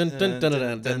 those, dun, dun, dun, dun,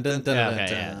 dun, dun, dun, Yeah, dun.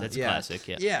 okay, yeah, that's classic.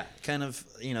 Yeah. Yeah, kind of.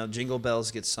 Jingle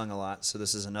Bells gets sung a lot, so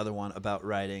this is another one about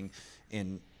riding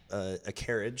in a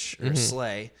carriage or a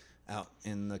sleigh out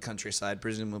in the countryside,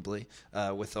 presumably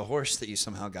with a horse that you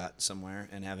somehow got somewhere,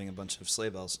 and having a bunch of sleigh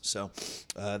bells. So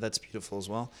that's beautiful as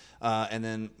well. And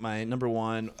then my number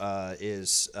 1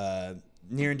 is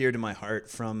near and dear to my heart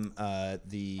from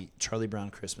the Charlie Brown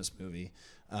Christmas movie,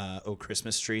 Oh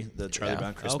Christmas Tree, the Charlie Yeah.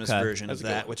 Brown Christmas Okay. version That's of a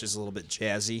good that, one. which is a little bit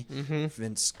jazzy.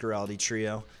 Vince Guaraldi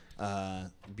Trio.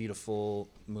 Beautiful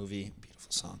movie,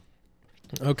 beautiful song.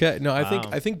 Okay. No, I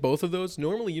Wow. think both of those.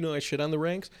 Normally, I shit on the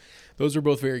ranks. Those are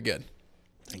both very good.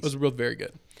 Thanks. Those are both very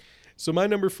good. So my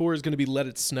number 4 is going to be Let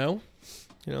It Snow.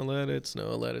 Let it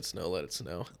snow, let it snow, let it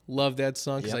snow. Love that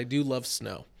song because Yep. I do love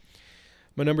snow.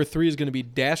 My number 3 is going to be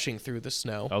Dashing Through the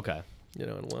Snow. Okay.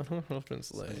 And what happens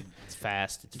sleigh. It's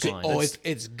fast. It's fun. Oh,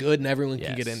 it's good and everyone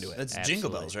can get Yes. into it. That's Jingle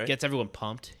Bells, right? Gets everyone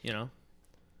pumped,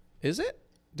 Is it?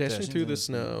 Dashing Dashing through through the the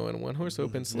snow and one horse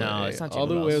open sleigh. No, it's not all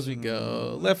the Jingle way Bells. as we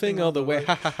go, laughing all the way.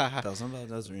 Ha ha ha ha. Bells on bells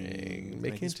does ring, Making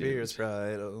making spirits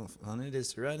bright. Oh, fun it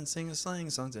is to ride and sing a sleighing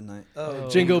song tonight. Oh,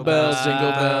 Jingle bells,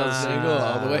 jingle bells, jingle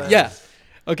all the way. Yeah.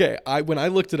 Okay. When I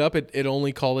looked it up, it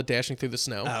only called it Dashing Through the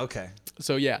Snow. Ah, okay.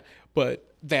 So yeah, but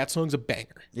that song's a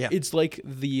banger. Yeah. It's like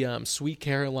the Sweet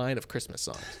Caroline of Christmas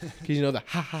songs. Because the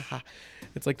ha ha ha.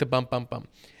 It's like the bump bump bump.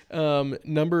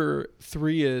 Number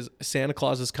 3 is Santa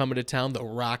Claus is Coming to Town, the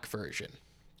rock version.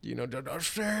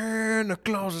 Santa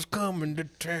Claus is coming to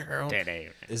town.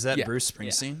 Is that Yeah. Bruce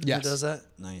Springsteen Yes. who does that?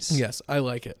 Nice. Yes, I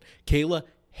like it. Kayla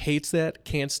hates that,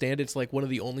 can't stand it. It's like one of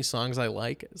the only songs I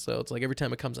like. So it's like every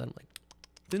time it comes on, I'm like,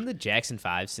 Didn't the Jackson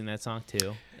 5 sing that song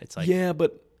too? It's like yeah,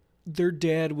 but their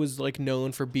dad was like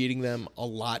known for beating them a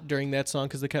lot during that song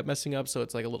because they kept messing up. So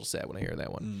it's like a little sad when I hear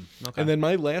that one. Okay. And then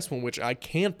my last one, which I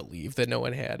can't believe that no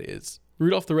one had, is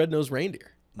Rudolph the Red-Nosed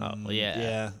Reindeer. Oh well, yeah.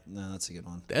 Yeah. No, that's a good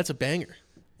one. That's a banger.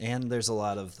 And there's a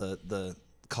lot of the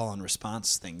call and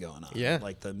response thing going on. Yeah.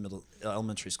 Like the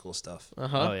elementary school stuff.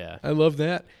 Uh-huh. Oh, yeah. I love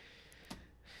that.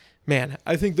 Man,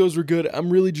 I think those were good. I'm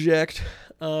really jacked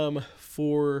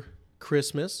for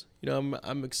Christmas.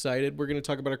 I'm excited. We're going to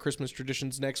talk about our Christmas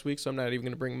traditions next week, so I'm not even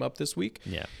going to bring them up this week.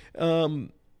 Yeah.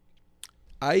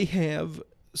 I have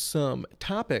some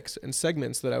topics and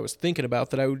segments that I was thinking about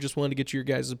that I would just want to get your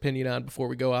guys' opinion on before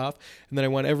we go off. And then I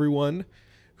want everyone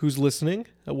who's listening,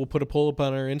 we'll put a poll up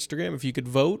on our Instagram. If you could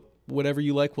vote, whatever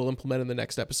you like, we'll implement in the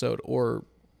next episode or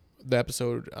the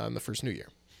episode on the first New Year.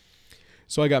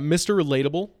 So I got Mr.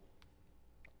 Relatable,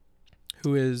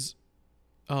 who is,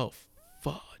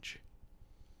 fudge.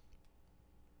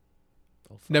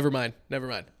 Never mind.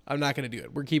 I'm not going to do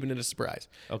it. We're keeping it a surprise.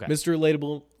 Okay. Mr.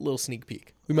 Relatable, little sneak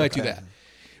peek. We might do Okay. that.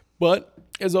 But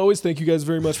as always, thank you guys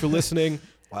very much for listening.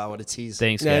 Wow, what a tease.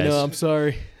 Thanks, I guys. know, I'm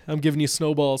sorry. I'm giving you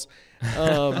snowballs.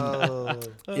 Oh.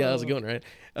 Yeah, how's it going, right?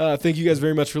 Thank you guys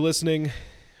very much for listening.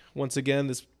 Once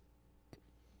again,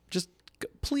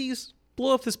 please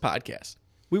blow up this podcast.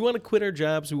 We want to quit our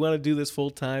jobs. We want to do this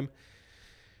full time.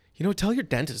 Tell your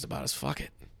dentist about us. Fuck it.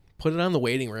 Put it on the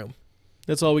waiting room.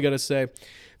 That's all we got to say.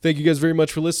 Thank you guys very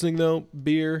much for listening, though.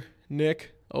 Beer,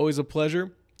 Nick, always a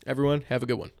pleasure. Everyone, have a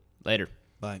good one. Later.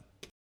 Bye.